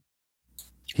Snowman?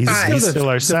 He's still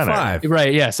our center. 5.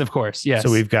 Right. Yes, of course. Yes.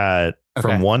 So we've got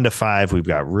from 1 to 5, we've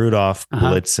got Rudolph,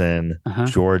 Blitzen,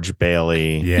 George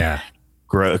Bailey. Yeah.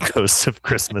 Ghost of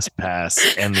Christmas Pass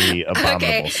and the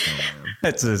Abominable Snowman.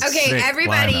 That's a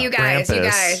everybody, lineup. you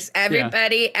guys,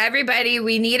 everybody,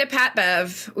 we need a Pat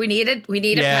Bev. We need a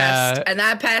pest, and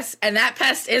that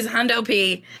pest is Hundo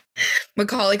P.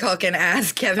 Macaulay Culkin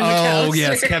as Kevin McAllister. Oh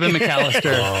yes, Kevin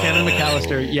McAllister. Kevin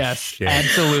McAllister. Yes,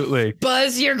 absolutely.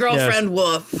 Buzz your girlfriend,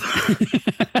 Wolf.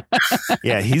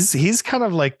 Yeah, he's kind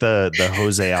of like the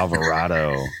Jose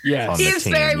Alvarado. Yes, he's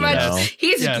very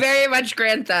much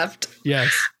Grand Theft.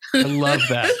 Yes. I love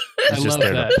that. He's just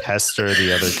there to pester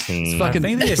the other team. Fucking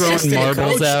throwing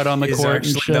marbles out on the court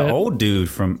and shit. The old dude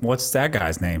from what's that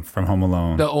guy's name from Home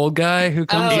Alone? The old guy who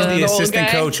comes. He's in? the assistant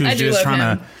coach who's just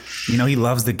trying to, he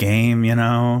loves the game.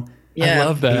 Yeah. I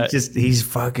love that. He's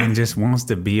fucking just wants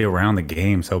to be around the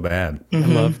game so bad. I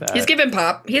love that. He's giving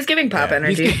pop. He's giving pop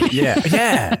energy.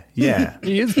 Yeah.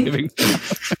 He is giving pop.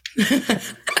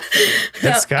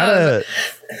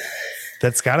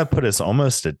 That's gotta put us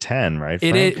almost at 10, right?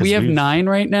 Frank? It is. We have 9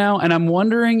 right now, and I'm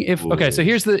wondering if. Okay, so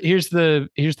here's the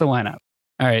lineup.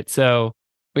 All right, so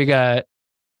we got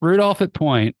Rudolph at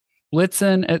point,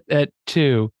 Blitzen at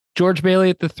 2, George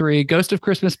Bailey at the 3, Ghost of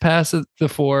Christmas Pass at the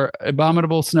 4,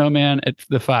 Abominable Snowman at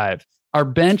the 5. Our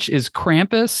bench is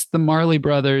Krampus, the Marley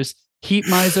Brothers, Heat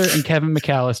Miser, and Kevin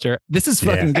McAllister. This is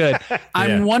fucking good.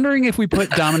 I'm wondering if we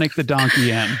put Dominic the Donkey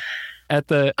in at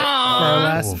the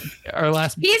our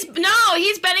last. He's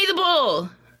Benny the Bull.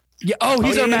 Yeah. Oh,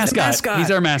 he's our mascot.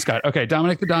 He's our mascot. Okay,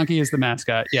 Dominic the Donkey is the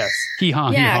mascot. Yes. Hee haw.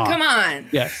 Yeah. Come on.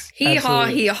 Yes. Hee haw.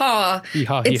 Hee haw. Hee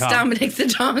haw. It's Dominic the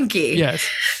Donkey. Yes.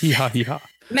 Hee haw. Hee haw.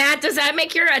 Matt, does that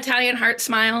make your Italian heart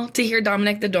smile to hear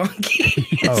Dominic the Donkey?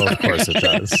 Oh, of course it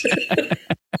does.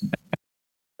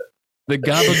 The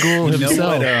gabagool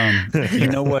himself. You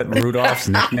know what Rudolph's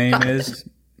nickname is?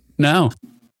 No.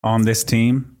 On this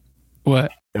team?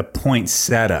 What? The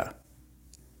poinsettia.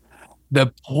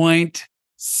 The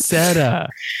poinsettia.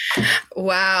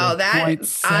 Wow,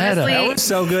 honestly, that was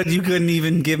so good. You couldn't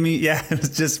even give me. Yeah, it was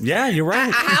just. Yeah, you're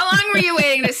right. How long were you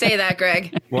waiting to say that,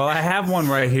 Greg? Well, I have one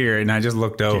right here, and I just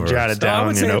looked over. Jot it down. I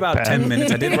would say about 10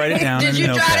 minutes. I did write it down. Did you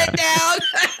jot it down?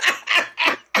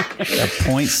 The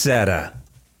poinsettia.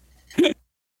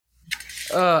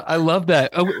 I love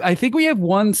that. I think we have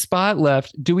one spot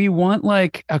left. Do we want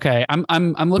okay, I'm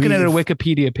looking at a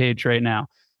Wikipedia page right now.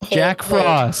 Jack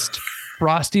Frost,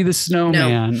 Frosty the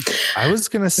Snowman. No. I was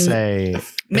going to say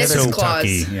Mrs.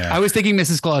 Claus. Yeah. I was thinking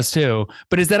Mrs. Claus too.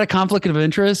 But is that a conflict of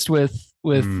interest with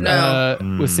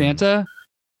Santa?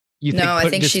 You think I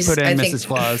think she's put in I Mrs. think,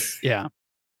 Claus. Yeah.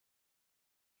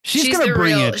 She's the gonna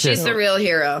bring real, it too. She's the real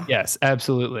hero. Yes,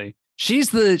 absolutely. She's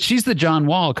the John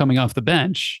Wall coming off the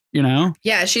bench,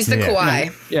 Yeah, she's the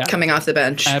Kawhi coming off the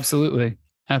bench. Absolutely.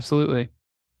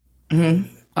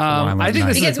 Mm-hmm. I think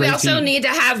this because is a we great also team. need to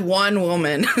have one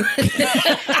woman.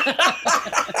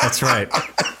 That's right.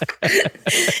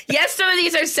 Yes, some of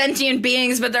these are sentient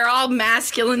beings, but they're all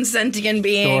masculine sentient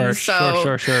beings.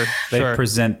 Sure. They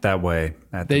present that way.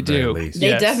 They do. Least.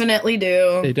 They definitely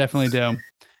do. They definitely do.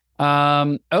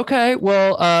 Okay.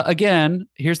 Well, again,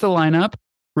 here's the lineup.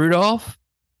 Rudolph,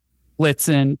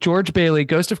 Blitzen, George Bailey,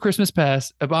 Ghost of Christmas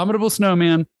Past, Abominable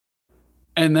Snowman,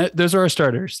 and those are our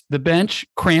starters. The bench,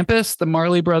 Krampus, the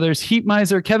Marley Brothers, Heat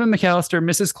Miser, Kevin McAllister,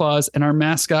 Mrs. Claus, and our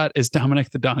mascot is Dominic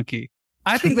the Donkey.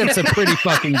 I think that's a pretty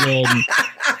fucking good.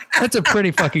 That's a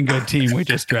pretty fucking good team we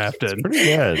just drafted. Pretty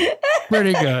good.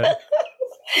 Pretty good.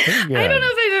 I don't know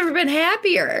if I've ever never been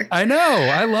happier. I know.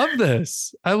 I love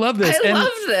this. I love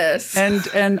this.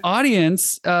 And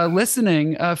audience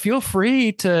listening, feel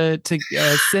free to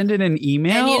send in an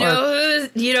email.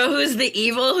 And you know who's the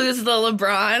evil? Who's the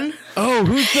LeBron? Oh,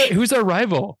 who's our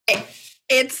rival?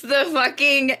 It's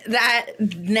that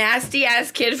nasty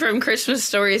ass kid from Christmas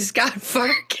Story, Scott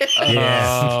Farkas.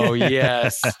 Oh,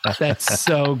 yes. That's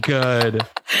so good.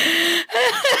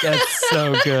 That's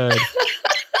so good.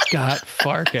 Scott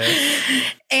Farkas.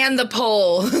 And the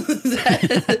pole. The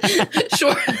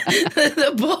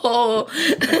pole.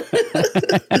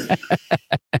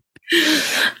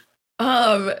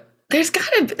 There's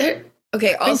gotta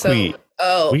okay, also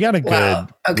we got a good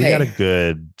we got a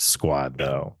good squad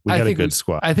though. We got a good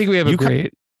squad. I think we have a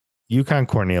great Yukon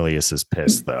Cornelius is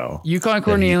pissed though. Yukon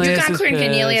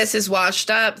Cornelius is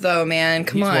washed up though, man.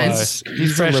 Come on.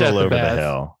 He's a little over the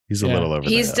hill. He's a little over the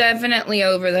hill. He's definitely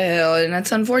over the hill, and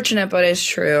that's unfortunate, but it's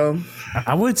true.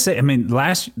 I would say,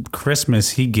 last Christmas,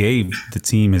 he gave the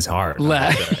team his heart.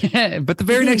 But the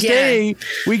very next day,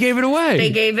 we gave it away. They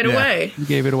gave it away. We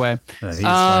gave it away. He's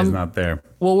not there.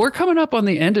 Well, we're coming up on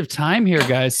the end of time here,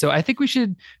 guys. So I think we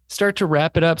should start to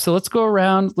wrap it up. So let's go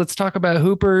around. Let's talk about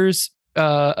Hoopers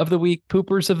of the week,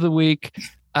 Poopers of the week.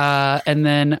 And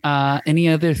then any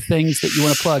other things that you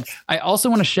want to plug. I also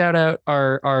want to shout out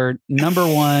our number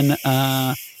one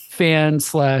fan /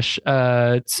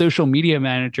 social media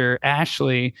manager,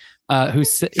 Ashley, who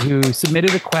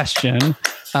submitted a question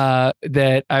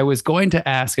that I was going to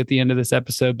ask at the end of this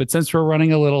episode, but since we're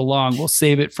running a little long, we'll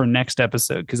save it for next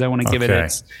episode because I want to give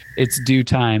it its due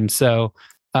time. So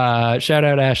shout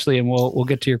out Ashley, and we'll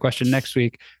get to your question next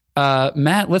week.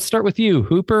 Matt, let's start with you.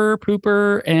 Hooper,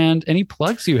 Pooper, and any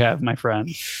plugs you have, my friend.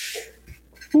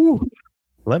 Ooh,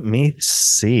 let me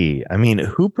see.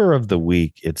 Hooper of the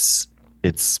week. It's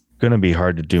going to be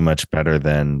hard to do much better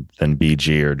than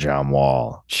BG or John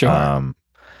Wall. Sure.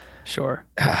 Sure.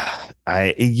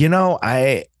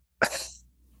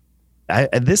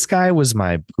 This guy was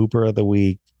my Pooper of the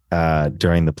week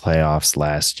during the playoffs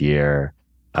last year.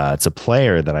 It's a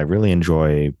player that I really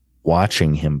enjoy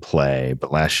watching him play,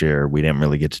 but last year we didn't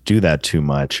really get to do that too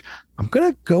much. I'm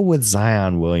gonna go with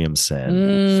Zion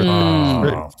Williamson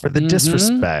for the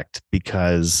disrespect,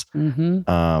 because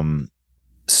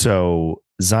so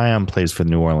Zion plays for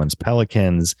the New Orleans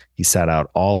Pelicans. He sat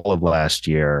out all of last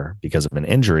year because of an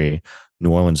injury.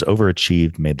 New Orleans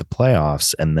overachieved, made the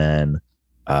playoffs, and then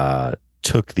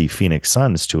took the Phoenix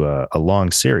Suns to a long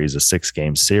series, a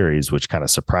 6-game series, which kind of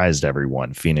surprised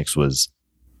everyone. Phoenix was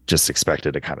just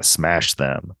expected to kind of smash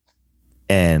them.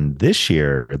 And this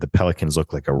year, the Pelicans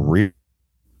look like a real.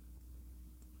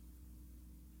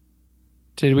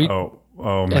 Did we? Oh,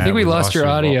 man. I think we lost your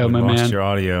audio, my man. Lost your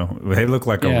audio. They look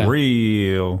like a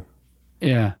real.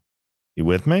 Yeah. You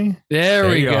with me? There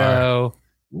we go.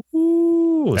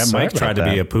 Ooh, that Mike tried to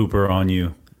be a pooper on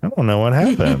you. I don't know what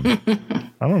happened.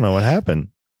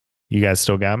 You guys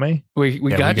still got me? We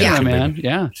got you, my man.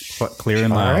 Yeah. Clear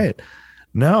and loud. All right.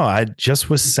 No, I just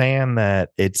was saying that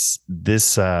it's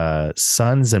this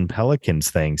Suns and Pelicans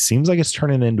thing seems like it's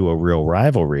turning into a real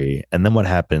rivalry. And then what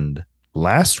happened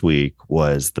last week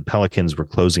was the Pelicans were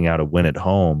closing out a win at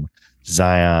home.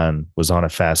 Zion was on a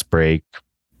fast break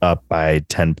up by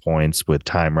 10 points with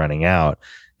time running out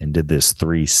and did this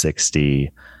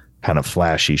 360 kind of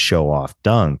flashy show off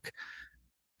dunk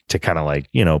to kind of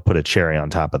put a cherry on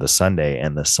top of the sundae.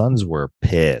 And the Suns were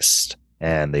pissed.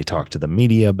 And they talked to the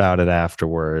media about it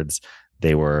afterwards.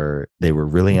 They were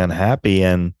really unhappy.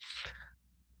 And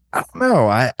I don't know.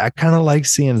 I kind of like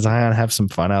seeing Zion have some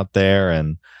fun out there.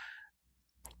 And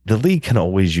the league can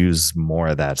always use more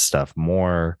of that stuff.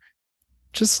 More,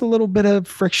 just a little bit of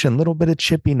friction, a little bit of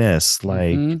chippiness.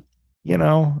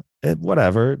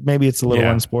 Whatever. Maybe it's a little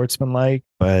unsportsmanlike,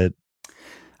 but.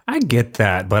 I get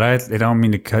that, but I don't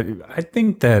mean to cut. I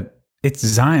think that it's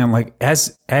Zion,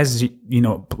 as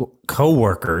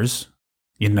coworkers,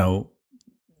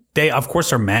 they of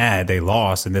course are mad they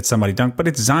lost and that somebody dunked, but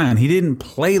it's Zion. He didn't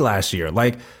play last year.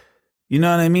 You know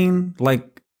what I mean?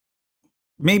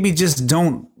 Maybe just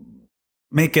don't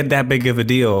make it that big of a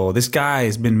deal. This guy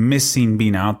has been missing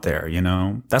being out there,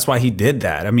 That's why he did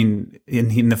that. And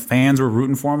the fans were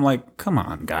rooting for him. Come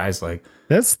on, guys.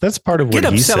 That's part of what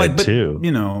he said too.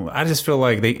 I just feel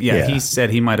like he said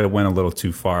he might have went a little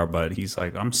too far, but he's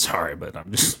like, I'm sorry, but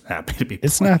I'm just happy to be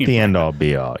It's not the end all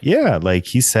be all. Yeah.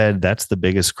 He said, that's the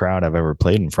biggest crowd I've ever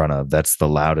played in front of. That's the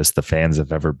loudest the fans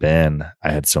have ever been.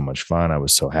 I had so much fun. I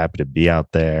was so happy to be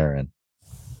out there. And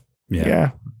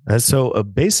yeah. And so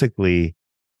basically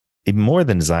even more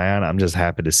than Zion, I'm just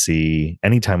happy to see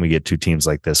anytime we get two teams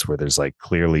like this where there's like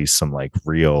clearly some like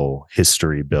real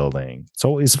history building. It's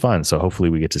always fun. So hopefully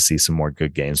we get to see some more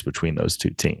good games between those two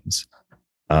teams.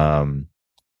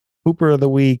 Hooper of the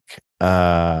week.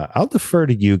 I'll defer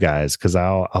to you guys because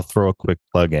I'll throw a quick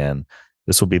plug in.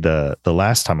 This will be the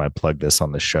last time I plug this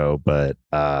on the show, but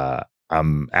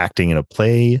I'm acting in a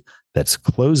play that's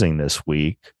closing this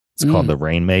week. It's called The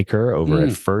Rainmaker over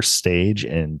at First Stage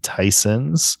in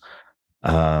Tyson's.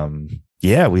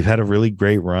 We've had a really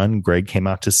great run. Greg came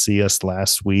out to see us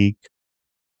last week,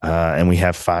 and we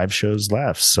have 5 shows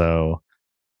left. So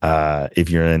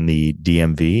if you're in the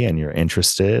DMV and you're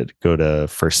interested, go to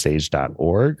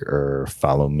firststage.org or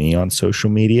follow me on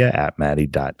social media at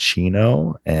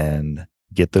matty.chino and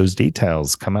get those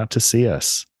details. Come out to see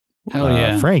us. Hell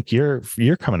yeah. Frank, you're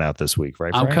coming out this week,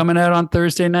 right? I'm Frank? coming out on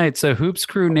Thursday night. So Hoops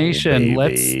Crew Nation,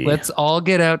 let's all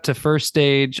get out to First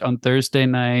Stage on Thursday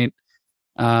night.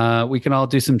 We can all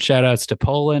do some shout outs to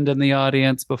Poland in the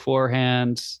audience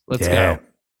beforehand. Let's go.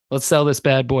 Let's sell this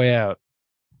bad boy out.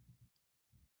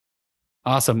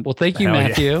 Awesome. Well, thank you,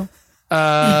 Matthew. Wish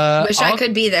I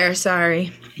could be there.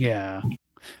 Sorry. Yeah.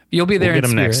 You'll be there. We'll get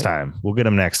him next time. We'll get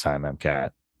him next time, MCAT.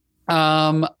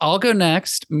 I'll go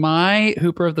next. My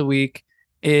Hooper of the week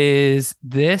is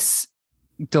this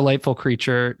delightful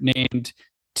creature named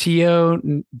Tio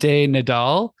de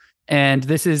Nadal, and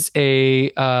this is a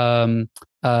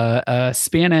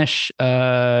Spanish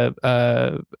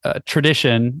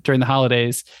tradition during the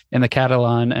holidays in the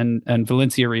Catalan and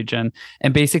Valencia region.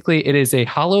 And basically, it is a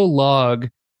hollow log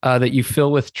that you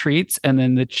fill with treats, and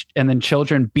then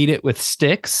children beat it with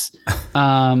sticks.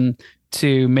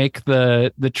 To make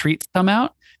the treats come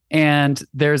out. And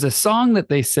there's a song that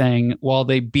they sing while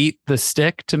they beat the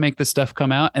stick to make the stuff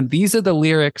come out. And these are the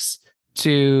lyrics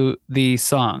to the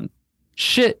song.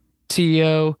 Shit,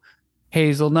 Tio,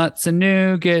 hazelnuts and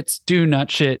nougats, do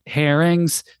not shit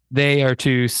herrings. They are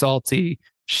too salty.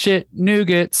 Shit,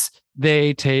 nougats,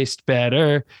 they taste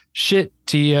better. Shit,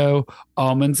 Tio,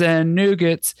 almonds and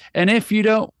nougats. And if you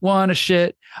don't want to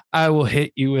shit, I will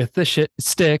hit you with the shit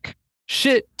stick.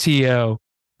 Shit, Tio,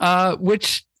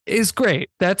 which is great.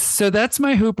 That's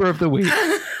my Hooper of the week.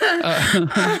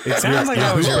 It sounds like a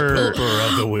Hooper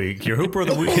of the week. Your Hooper of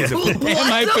the week is what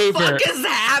the fuck is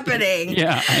happening?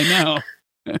 Yeah, I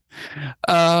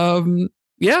know.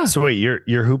 Yeah. So wait,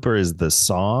 your Hooper is the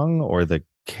song or the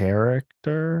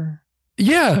character?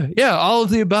 Yeah, all of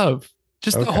the above.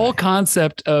 Just the whole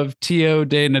concept of Tio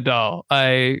de Nadal,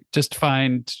 I just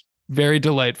find very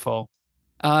delightful.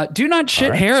 Do not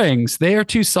shit herrings. They are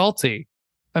too salty.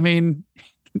 I mean,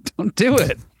 don't do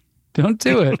it. Don't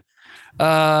do it.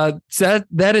 So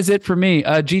that is it for me.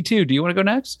 G2, do you want to go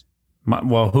next?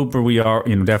 Hooper, we are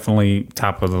definitely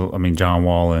top of John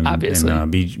Wall and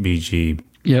BG.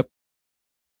 Yep.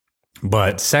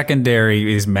 But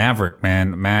secondary is Maverick,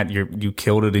 man. Matt, you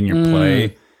killed it in your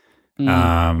play.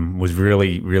 Was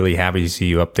really, really happy to see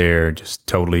you up there, just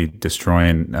totally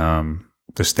destroying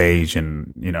the stage,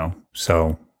 and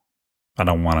so I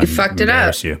don't want to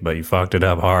embarrass you, but you fucked it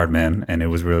up hard, man, and it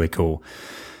was really cool.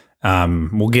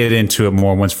 We'll get into it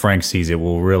more once Frank sees it.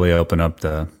 We'll really open up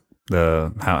the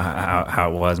how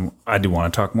it was. I do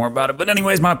want to talk more about it, but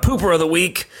anyways, my pooper of the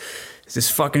week is this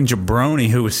fucking jabroni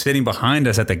who was sitting behind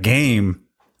us at the game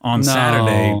on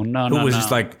Saturday, who was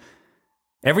just like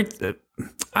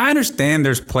I understand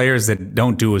there's players that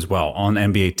don't do as well on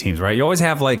NBA teams, right? You always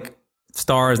have like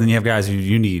stars, and you have guys who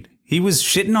you need. He was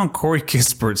shitting on Corey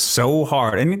Kispert so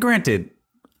hard. And granted,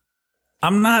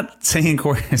 I'm not saying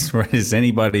Corey Kispert is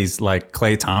anybody's like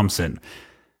Klay Thompson,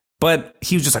 but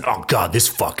he was just like, oh God, this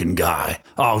fucking guy.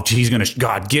 Oh, he's gonna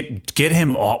get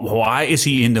him off. Why is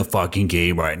he in the fucking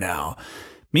game right now?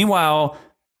 Meanwhile,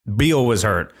 Beal was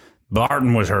hurt.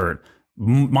 Barton was hurt.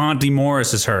 Monty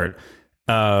Morris is hurt.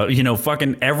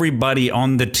 Fucking everybody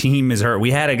on the team is hurt.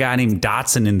 We had a guy named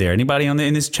Dotson in there. Anybody in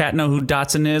this chat know who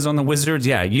Dotson is on the Wizards?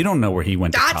 Yeah, you don't know where he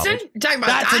went to college. You talking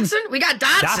about Dotson? We got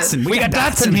Dotson. We got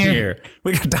Dotson here.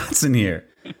 We got Dotson here.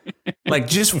 Like,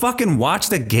 just fucking watch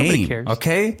the game,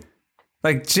 okay?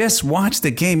 Like, just watch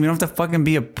the game. You don't have to fucking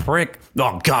be a prick.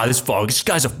 Oh, God, this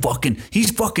guy's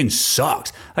he's fucking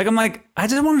sucks. Like, I'm like, I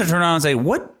just wanted to turn around and say,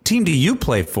 what team do you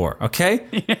play for, okay?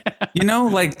 Yeah.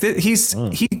 He's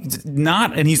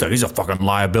not, and he's like, he's a fucking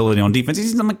liability on defense.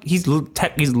 He's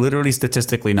literally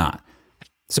statistically not.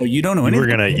 So you don't know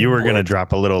anything. You were gonna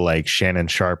drop a little like Shannon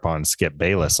Sharp on Skip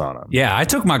Bayless on him. Yeah, I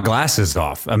took my glasses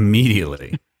off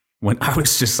immediately when I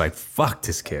was just like, fuck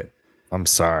this kid. I'm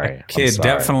sorry. That kid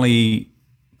definitely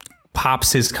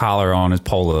pops his collar on his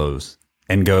polos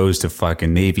and goes to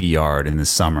fucking Navy Yard in the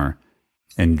summer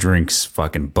and drinks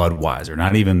fucking Budweiser,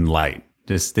 not even light.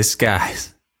 Just this guy,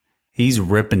 he's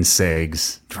ripping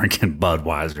cigs, drinking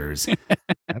Budweisers.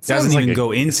 Doesn't even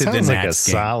go into the next like a game.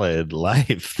 Solid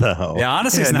life, though. Yeah,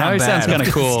 honestly, it's now not he bad. sounds kind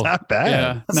of cool. It's not bad.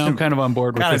 Yeah, now I'm kind of on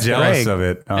board with Kind of this. jealous Greg. of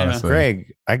it, honestly.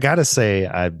 Greg, I gotta say,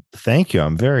 I thank you.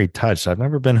 I'm very touched. I've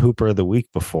never been Hooper of the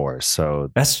Week before, so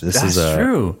That's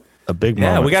true. A big Yeah,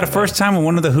 moment. we got a for me. first time when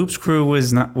one of the Hoops crew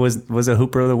was a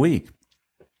Hooper of the Week.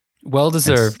 Well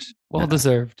deserved. Well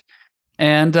deserved.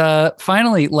 And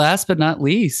finally, last but not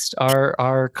least,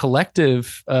 our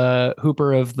collective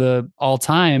Hooper of the all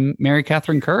time, Mary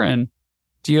Catherine Curran.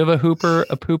 Do you have a Hooper,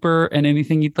 a pooper, and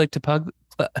anything you'd like to pug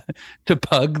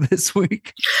this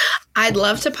week? I'd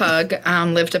love to pug,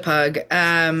 live to pug.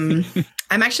 I'm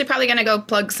actually probably going to go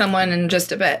plug someone in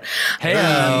just a bit. Hey,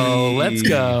 let's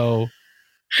go.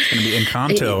 It's gonna be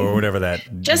Encanto or whatever that.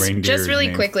 Just really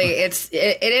name. quickly, it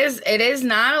is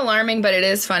not alarming, but it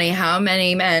is funny how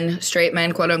many men, straight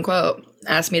men, quote unquote,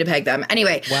 asked me to peg them.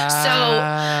 Anyway,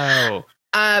 Wow.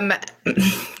 so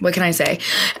what can I say?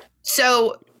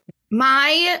 So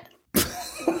my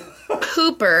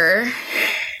pooper.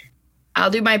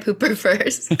 I'll do my pooper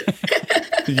first.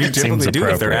 You Seems typically do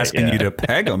if they're appropriate, asking you to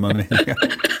peg them. I mean,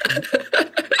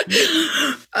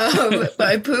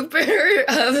 My pooper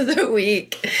of the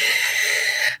week.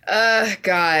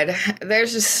 God,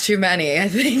 there's just too many, I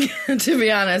think, to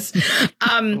be honest.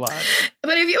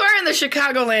 But if you are in the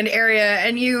Chicagoland area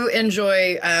and you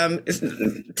enjoy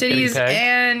titties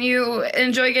and you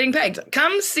enjoy getting pegged,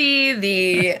 come see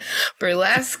the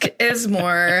Burlesque is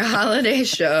More holiday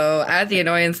show at the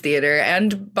Annoyance Theater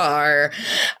and Bar.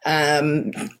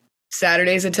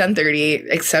 Saturdays at 10:30,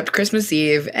 except Christmas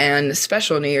Eve, and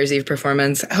special New Year's Eve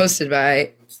performance hosted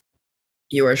by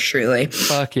yours truly.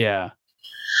 Fuck yeah.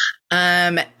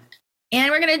 And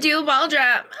we're gonna do a ball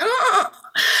drop.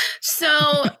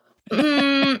 So,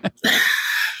 to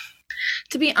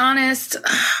be honest,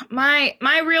 my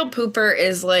real pooper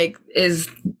is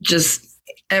just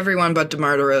everyone but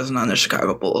DeMar DeRozan on the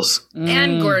Chicago Bulls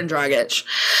and Goran Dragic.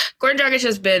 Goran Dragic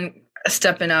has been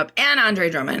stepping up, and Andre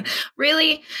Drummond.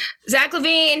 Really, Zach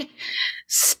LaVine,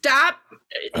 stop.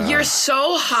 You're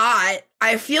so hot.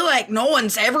 I feel like no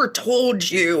one's ever told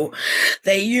you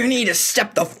that you need to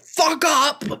step the fuck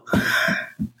up.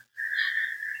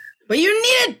 But you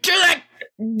need to do that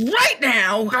right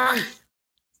now.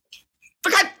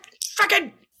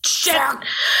 Fucking shit.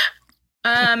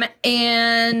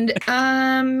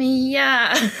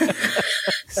 Yeah.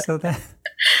 so that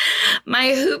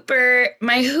My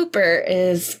hooper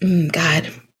is God.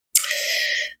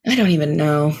 I don't even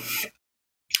know.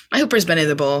 My hooper's Benny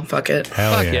the Bull. Fuck it.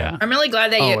 hell Yeah. I'm really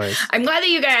glad that Always. I'm glad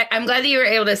that you were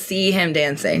able to see him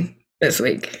dancing this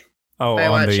week. Oh, by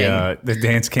on watching. the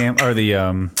dance cam or the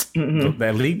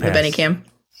that league pass. The Benny Cam.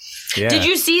 Yeah. Did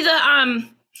you see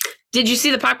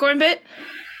the popcorn bit?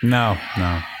 No.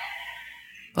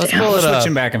 Let's Damn. pull I was it up.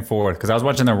 switching back and forth because I was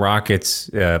watching the Rockets.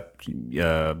 I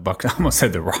almost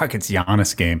said the Rockets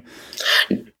Giannis game.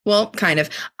 Well, kind of.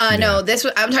 No,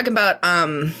 I'm talking about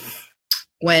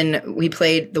when we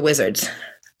played the Wizards.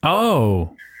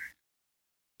 Oh.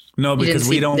 No, because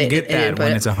we don't get they that didn't put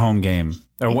when it. it's a home game.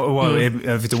 Or well,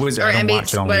 if it's a Wizard, Or I don't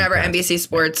watch it on whatever, League Pass. NBC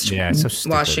Sports, Yeah, it's so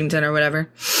stupid. Washington or whatever.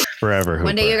 Forever Hooper.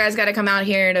 One day you guys got to come out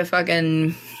here to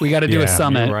fucking. We got to do Yeah, a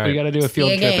summit. you're right. We got to do a field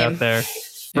See a trip game. out there.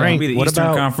 Frank, It'll be the what Eastern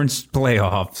about Conference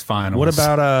playoffs finals.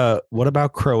 what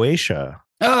about Croatia?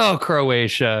 Oh,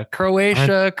 Croatia. Aren't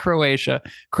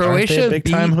they a big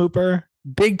time Hooper?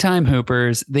 Big time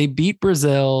Hoopers. They beat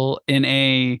Brazil in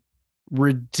a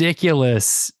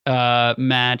ridiculous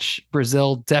match.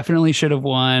 Brazil definitely should have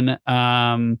won,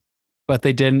 but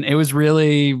they didn't. It was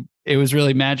really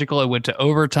magical. It went to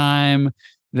overtime.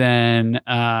 Then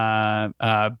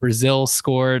Brazil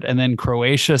scored, and then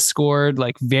Croatia scored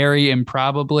like very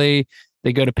improbably.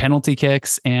 They go to penalty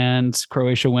kicks, and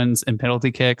Croatia wins in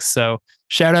penalty kicks. So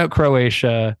shout out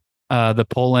Croatia, the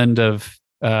Poland of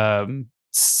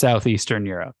Southeastern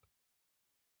Europe.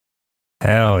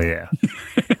 Hell yeah.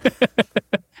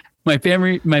 my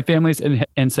family's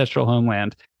ancestral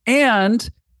homeland. And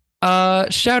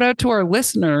shout out to our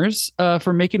listeners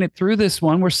for making it through this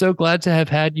one. We're so glad to have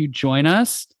had you join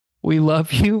us. We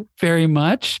love you very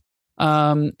much.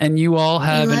 And you all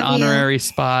have an honorary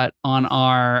spot on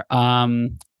our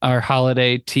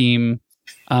holiday team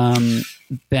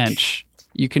bench.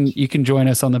 You can join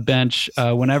us on the bench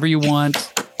whenever you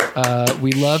want.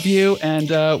 We love you, and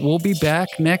we'll be back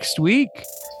next week.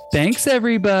 Thanks,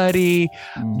 everybody.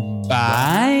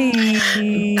 Bye.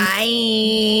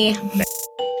 Bye.